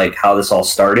 1800s of like how this all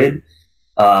started.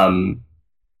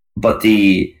 But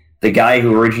the guy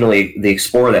who originally, the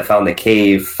explorer that found the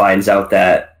cave, finds out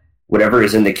that whatever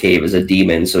is in the cave is a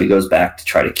demon, so he goes back to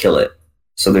try to kill it.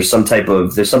 So there's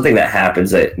something that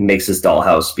happens that makes this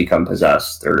dollhouse become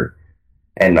possessed,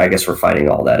 and I guess we're finding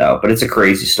all that out. But it's a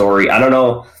crazy story. I don't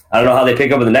know how they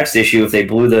pick up in the next issue. If they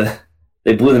blew the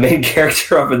main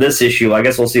character up in this issue, I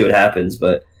guess we'll see what happens.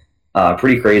 But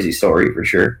pretty crazy story for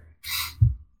sure.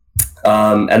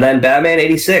 And then Batman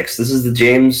 86. This is the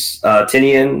James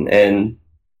Tynion and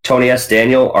Tony S.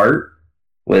 Daniel art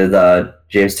with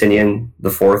James Tynion the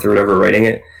fourth or whatever writing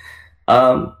it.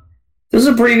 this is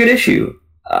a pretty good issue.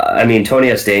 I mean, Tony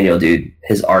S. Daniel, dude,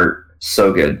 his art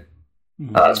so good,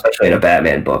 especially in a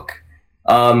Batman book.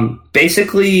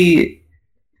 Basically,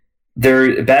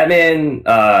 Batman.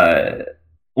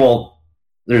 Well,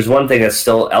 there's one thing that's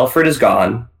still Alfred is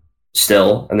gone,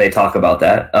 still, and they talk about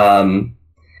that.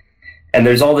 And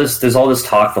there's all this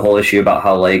talk, the whole issue about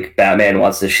how like Batman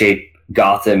wants to shape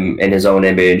Gotham in his own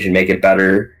image and make it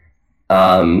better.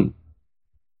 And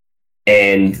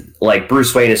like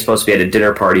Bruce Wayne is supposed to be at a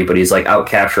dinner party, but he's like out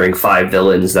capturing 5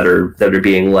 villains that are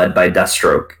being led by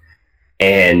Deathstroke.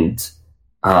 And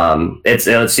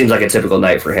it seems like a typical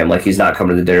night for him. Like he's not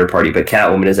coming to the dinner party, but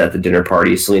Catwoman is at the dinner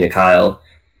party, Selena Kyle,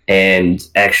 and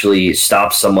actually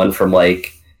stops someone from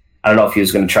like, I don't know if he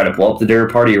was going to try to blow up the dinner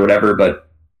party or whatever, but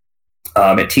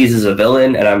it teases a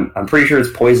villain, and I'm pretty sure it's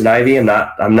Poison Ivy.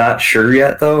 I'm not sure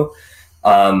yet though.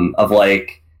 Of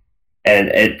like, and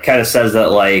it kind of says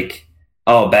that like,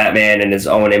 oh, Batman in his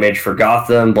own image for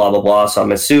Gotham, blah blah blah. So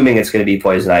I'm assuming it's going to be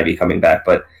Poison Ivy coming back.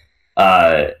 But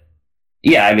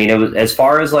yeah, I mean, it was, as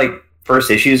far as like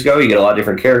first issues go, you get a lot of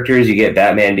different characters. You get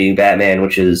Batman being Batman,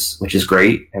 which is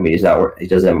great. I mean, he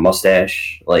doesn't have a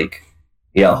mustache like,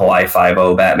 you know, Hawaii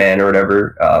 5-0 Batman or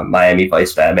whatever, Miami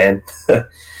Vice Batman.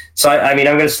 So, I mean,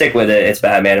 I'm going to stick with it. It's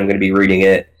Batman. I'm going to be reading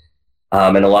it.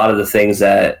 And a lot of the things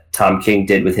that Tom King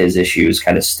did with his issues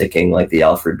kind of sticking, like the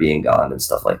Alfred being gone and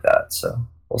stuff like that. So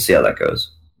we'll see how that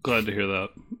goes. Glad to hear that.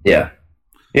 Yeah.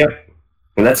 Yep.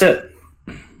 And that's it.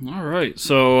 All right.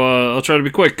 So I'll try to be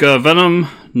quick. Venom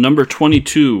number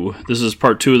 22. This is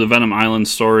part 2 of the Venom Island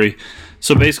story.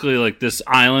 So basically, like this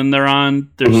island they're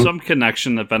on, there's some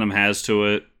connection that Venom has to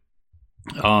it.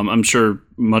 I'm sure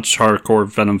much hardcore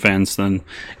Venom fans than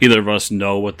either of us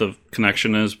know what the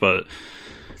connection is, but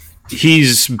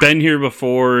he's been here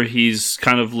before. He's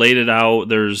kind of laid it out.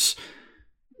 There's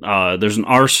an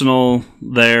arsenal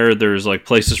there. There's like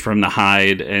places for him to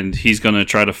hide, and he's going to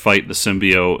try to fight the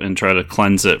symbiote and try to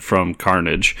cleanse it from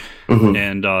carnage.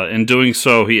 And in doing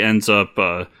so, he ends up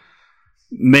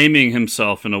maiming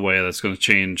himself in a way that's going to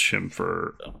change him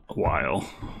for a while.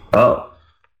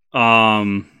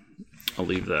 I'll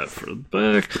leave that for the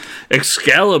back.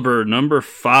 Excalibur number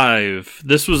 5.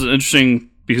 This was interesting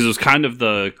because it was kind of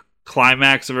the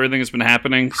climax of everything that's been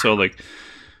happening. So like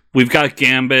we've got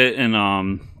Gambit and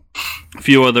a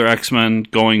few other X-Men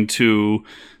going to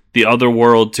the other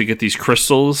world to get these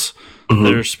crystals.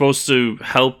 They're supposed to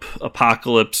help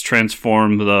Apocalypse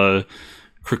transform the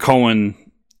Krakoan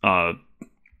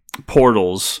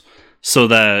portals so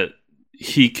that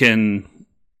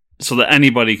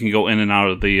anybody can go in and out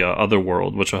of the other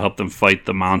world, which will help them fight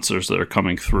the monsters that are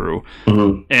coming through.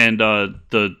 And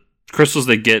the crystals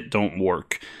they get don't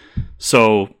work.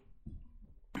 So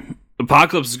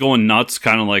Apocalypse is going nuts,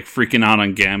 kind of like freaking out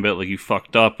on Gambit, like he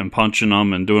fucked up and punching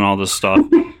them and doing all this stuff.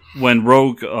 When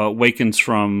Rogue awakens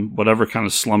from whatever kind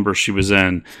of slumber she was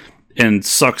in and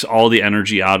sucks all the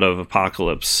energy out of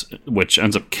Apocalypse, which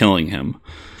ends up killing him.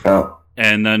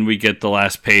 And then we get the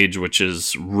last page, which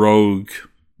is Rogue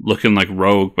looking like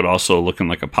Rogue, but also looking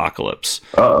like Apocalypse.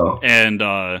 And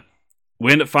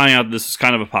we end up finding out this is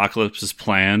kind of Apocalypse's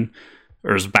plan,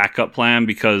 or his backup plan,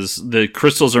 because the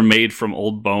crystals are made from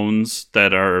old bones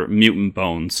that are mutant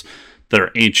bones that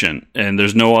are ancient, and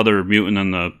there's no other mutant in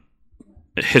the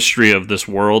history of this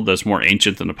world that's more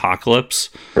ancient than Apocalypse.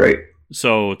 Right.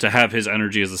 So to have his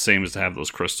energy is the same as to have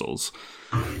those crystals.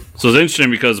 So it's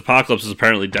interesting because Apocalypse is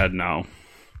apparently dead now.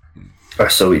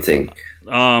 So we think.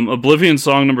 Oblivion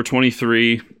Song number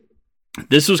 23.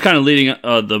 This was kind of leading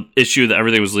the issue that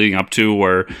everything was leading up to,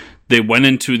 where they went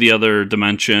into the other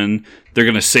dimension. They're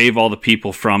going to save all the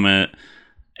people from it,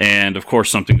 and of course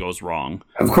something goes wrong.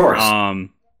 Of course.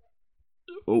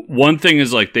 One thing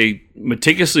is like they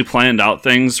meticulously planned out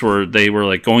things where they were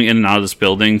like going in and out of this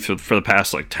building for the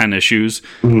past like 10 issues.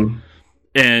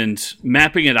 And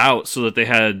mapping it out so that they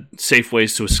had safe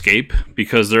ways to escape,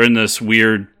 because they're in this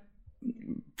weird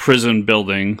prison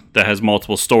building that has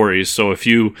multiple stories. So if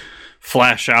you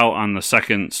flash out on the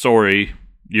second story,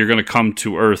 you're going to come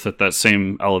to Earth at that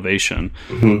same elevation.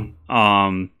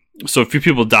 So a few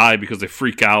people die because they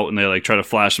freak out and they like try to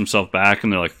flash themselves back,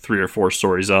 and they're like 3 or 4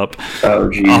 stories up.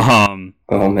 Oh geez.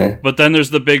 Oh man. But then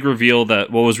there's the big reveal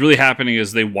that what was really happening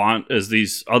is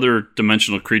these other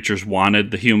dimensional creatures wanted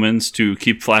the humans to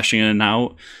keep flashing in and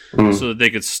out so that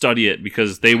they could study it,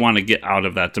 because they want to get out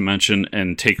of that dimension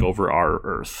and take over our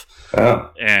Earth.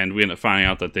 And we end up finding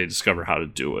out that they discover how to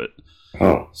do it.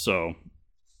 So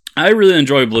I really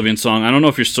enjoy Oblivion Song. I don't know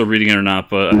if you're still reading it or not,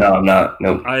 but no, I'm not.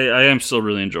 Nope. I am still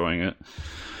really enjoying it.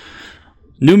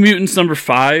 New Mutants number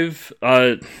 5.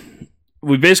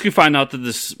 We basically find out that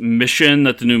this mission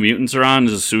that the New Mutants are on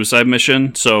is a suicide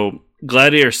mission. So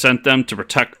Gladiator sent them to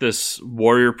protect this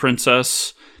warrior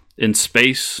princess in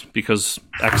space because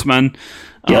X-Men.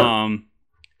 Yep.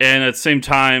 And at the same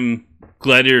time,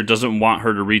 Gladiator doesn't want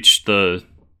her to reach the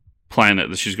planet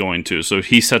that she's going to, so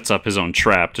he sets up his own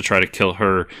trap to try to kill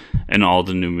her and all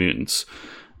the New Mutants.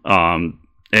 And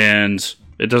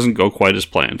it doesn't go quite as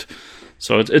planned.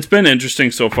 So it's been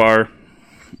interesting so far.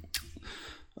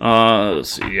 Let's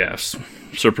see. Yes,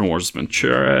 Serpent Wars has been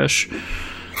trash.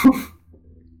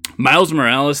 Miles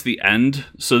Morales, The End.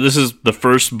 So this is the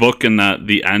first book in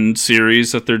the End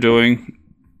series that they're doing,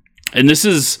 and this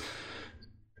is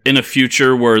in a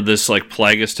future where this like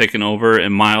plague has taken over,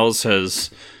 and Miles has,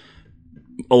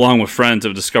 along with friends,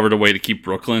 have discovered a way to keep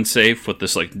Brooklyn safe with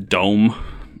this like dome,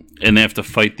 and they have to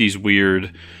fight these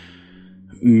weird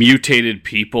mutated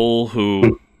people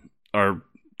who are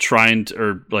trying to,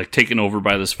 or like taken over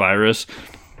by this virus.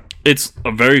 It's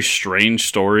a very strange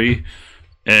story,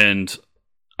 and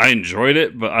I enjoyed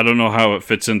it, but I don't know how it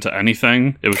fits into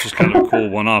anything. It was just kind of a cool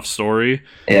one-off story.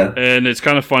 Yeah. And it's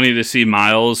kind of funny to see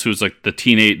Miles, who's like the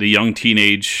young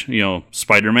teenage,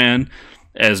 Spider-Man,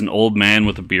 as an old man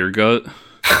with a beer gut.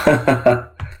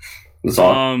 That's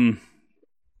all.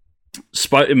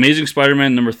 Amazing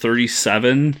Spider-Man number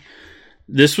 37.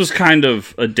 This was kind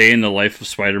of a day in the life of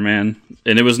Spider-Man,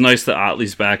 and it was nice that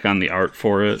Otley's back on the art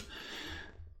for it.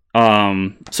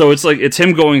 So it's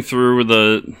him going through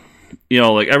the,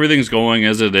 like everything's going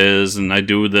as it is, and I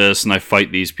do this and I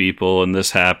fight these people and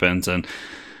this happens, and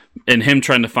him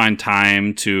trying to find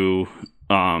time to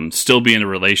still be in a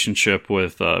relationship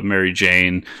with Mary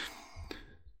Jane.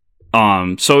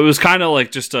 So it was kind of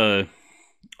like just a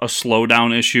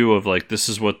slowdown issue of like, this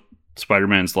is what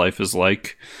Spider-Man's life is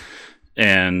like.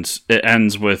 And it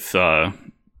ends with the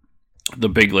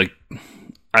big, like,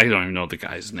 I don't even know the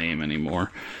guy's name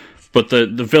anymore, but the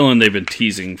villain they've been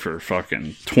teasing for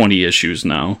fucking 20 issues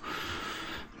now,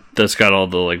 that's got all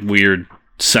the like weird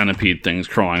centipede things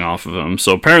crawling off of him.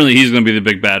 So apparently he's going to be the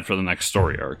big bad for the next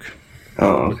story arc.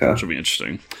 Oh, okay. Which will be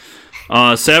interesting.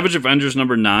 Savage Avengers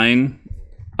number 9.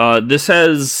 This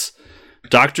has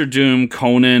Doctor Doom,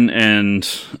 Conan, and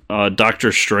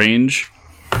Doctor Strange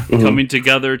coming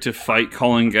together to fight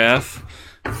Colin Gath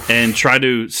and try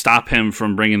to stop him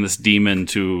from bringing this demon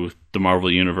to the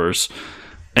Marvel Universe.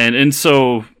 And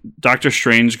so Doctor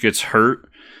Strange gets hurt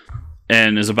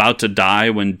and is about to die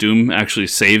when Doom actually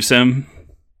saves him.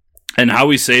 And how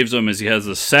he saves him is he has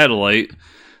a satellite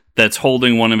that's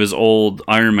holding one of his old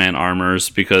Iron Man armors,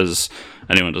 because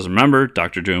anyone doesn't remember,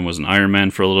 Doctor Doom was an Iron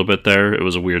Man for a little bit there. It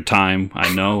was a weird time,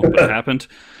 I know, but it happened.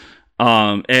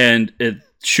 And it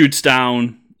shoots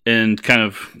down and kind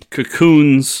of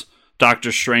cocoons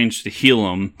Doctor Strange to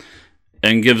heal him,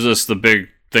 and gives us the big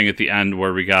thing at the end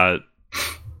where we got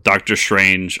Doctor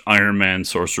Strange, Iron Man,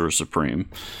 Sorcerer Supreme.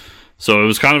 So it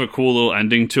was kind of a cool little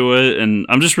ending to it, and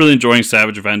I'm just really enjoying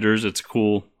Savage Avengers. It's a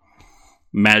cool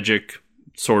magic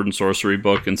sword and sorcery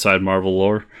book inside Marvel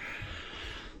lore.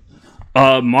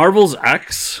 Marvel's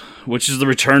X, which is the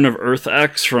return of Earth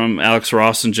X from Alex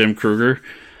Ross and Jim Krueger.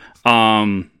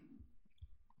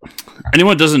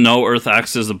 Anyone doesn't know, Earth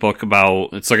X is a book about,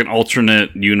 it's like an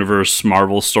alternate universe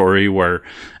Marvel story where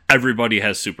everybody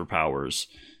has superpowers.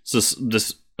 So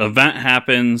this event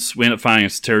happens, we end up finding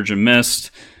it's Terrigen Mist,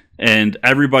 and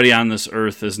everybody on this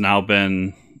Earth has now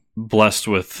been blessed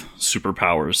with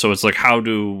superpowers. So it's like, how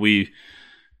do we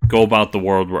go about the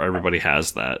world where everybody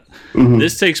has that? Mm-hmm.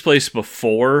 This takes place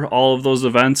before all of those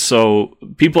events, so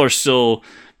people are still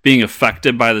being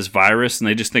affected by this virus, and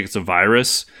they just think it's a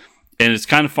virus. And it's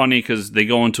kind of funny because they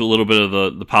go into a little bit of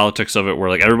the politics of it, where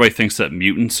like everybody thinks that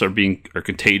mutants are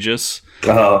contagious,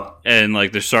 and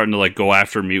like they're starting to like go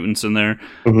after mutants in there.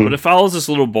 Mm-hmm. But it follows this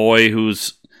little boy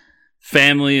whose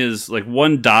family is like,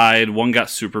 one died, one got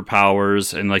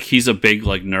superpowers, and like he's a big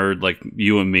like nerd like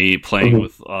you and me, playing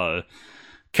with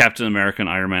Captain America and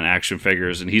Iron Man action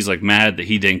figures, and he's like mad that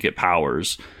he didn't get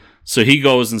powers, so he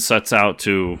goes and sets out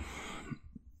to.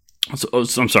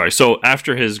 So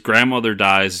after his grandmother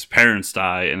dies, his parents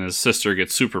die, and his sister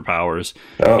gets superpowers,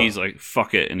 he's like,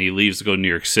 fuck it, and he leaves to go to New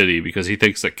York City because he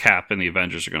thinks that Cap and the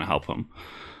Avengers are going to help him.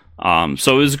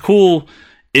 So it was a cool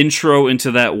intro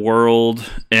into that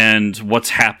world and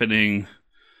what's happening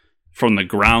from the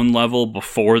ground level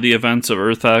before the events of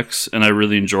Earth X, and I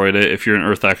really enjoyed it. If you're an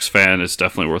Earth X fan, it's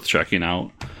definitely worth checking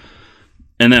out.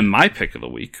 And then my pick of the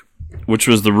week, which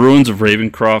was The Ruins of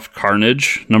Ravencroft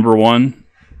Carnage, number 1.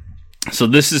 So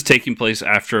this is taking place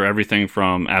after everything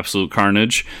from Absolute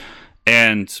Carnage.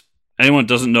 And anyone who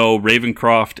doesn't know,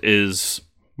 Ravencroft is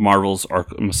Marvel's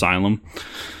Arkham Asylum.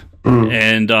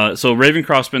 And so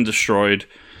Ravencroft's been destroyed.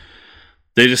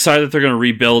 They decide that they're going to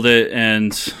rebuild it.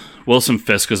 And Wilson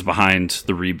Fisk is behind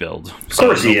the rebuild. Of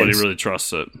course he is. Nobody really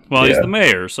trusts it. Well, he's the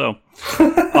mayor, so.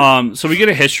 So we get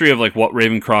a history of like what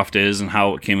Ravencroft is and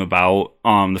how it came about.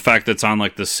 The fact that it's on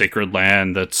like this sacred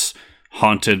land that's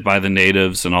haunted by the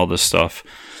natives and all this stuff.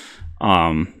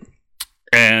 And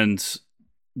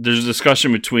there's a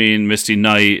discussion between Misty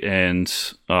Knight and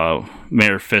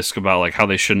Mayor Fisk about like how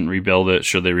they shouldn't rebuild it,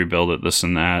 should they rebuild it, this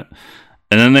and that.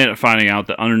 And then they end up finding out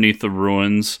that underneath the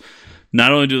ruins,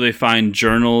 not only do they find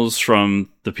journals from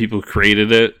the people who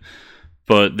created it,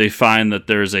 but they find that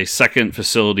there's a second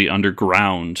facility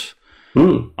underground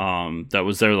that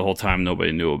was there the whole time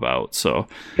nobody knew about. So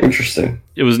interesting.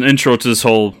 It was an intro to this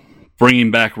whole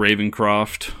bringing back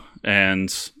Ravencroft and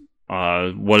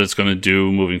what it's going to do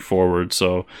moving forward.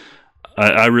 So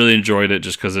I really enjoyed it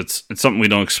just because it's something we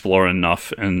don't explore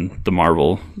enough in the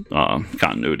Marvel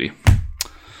continuity.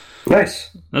 Nice.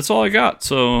 That's all I got.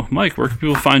 So, Mike, where can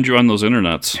people find you on those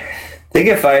internets? They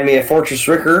can find me at Fortress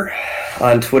Ricker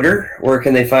on Twitter. Where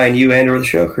can they find you and or the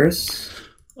show, Chris?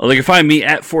 Well, they can find me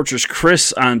at Fortress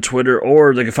Chris on Twitter,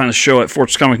 or they can find the show at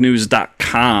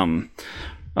FortressComicNews.com.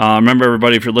 Remember,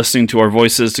 everybody, if you're listening to our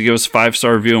voices, to give us a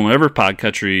 5-star review on whatever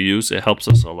podcatcher you use. It helps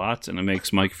us a lot, and it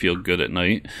makes Mike feel good at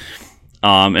night.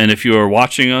 And if you are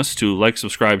watching us, to like,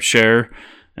 subscribe, share,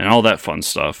 and all that fun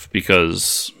stuff,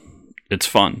 because it's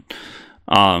fun.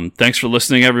 Thanks for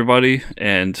listening, everybody,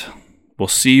 and we'll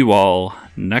see you all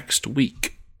next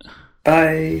week.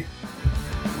 Bye.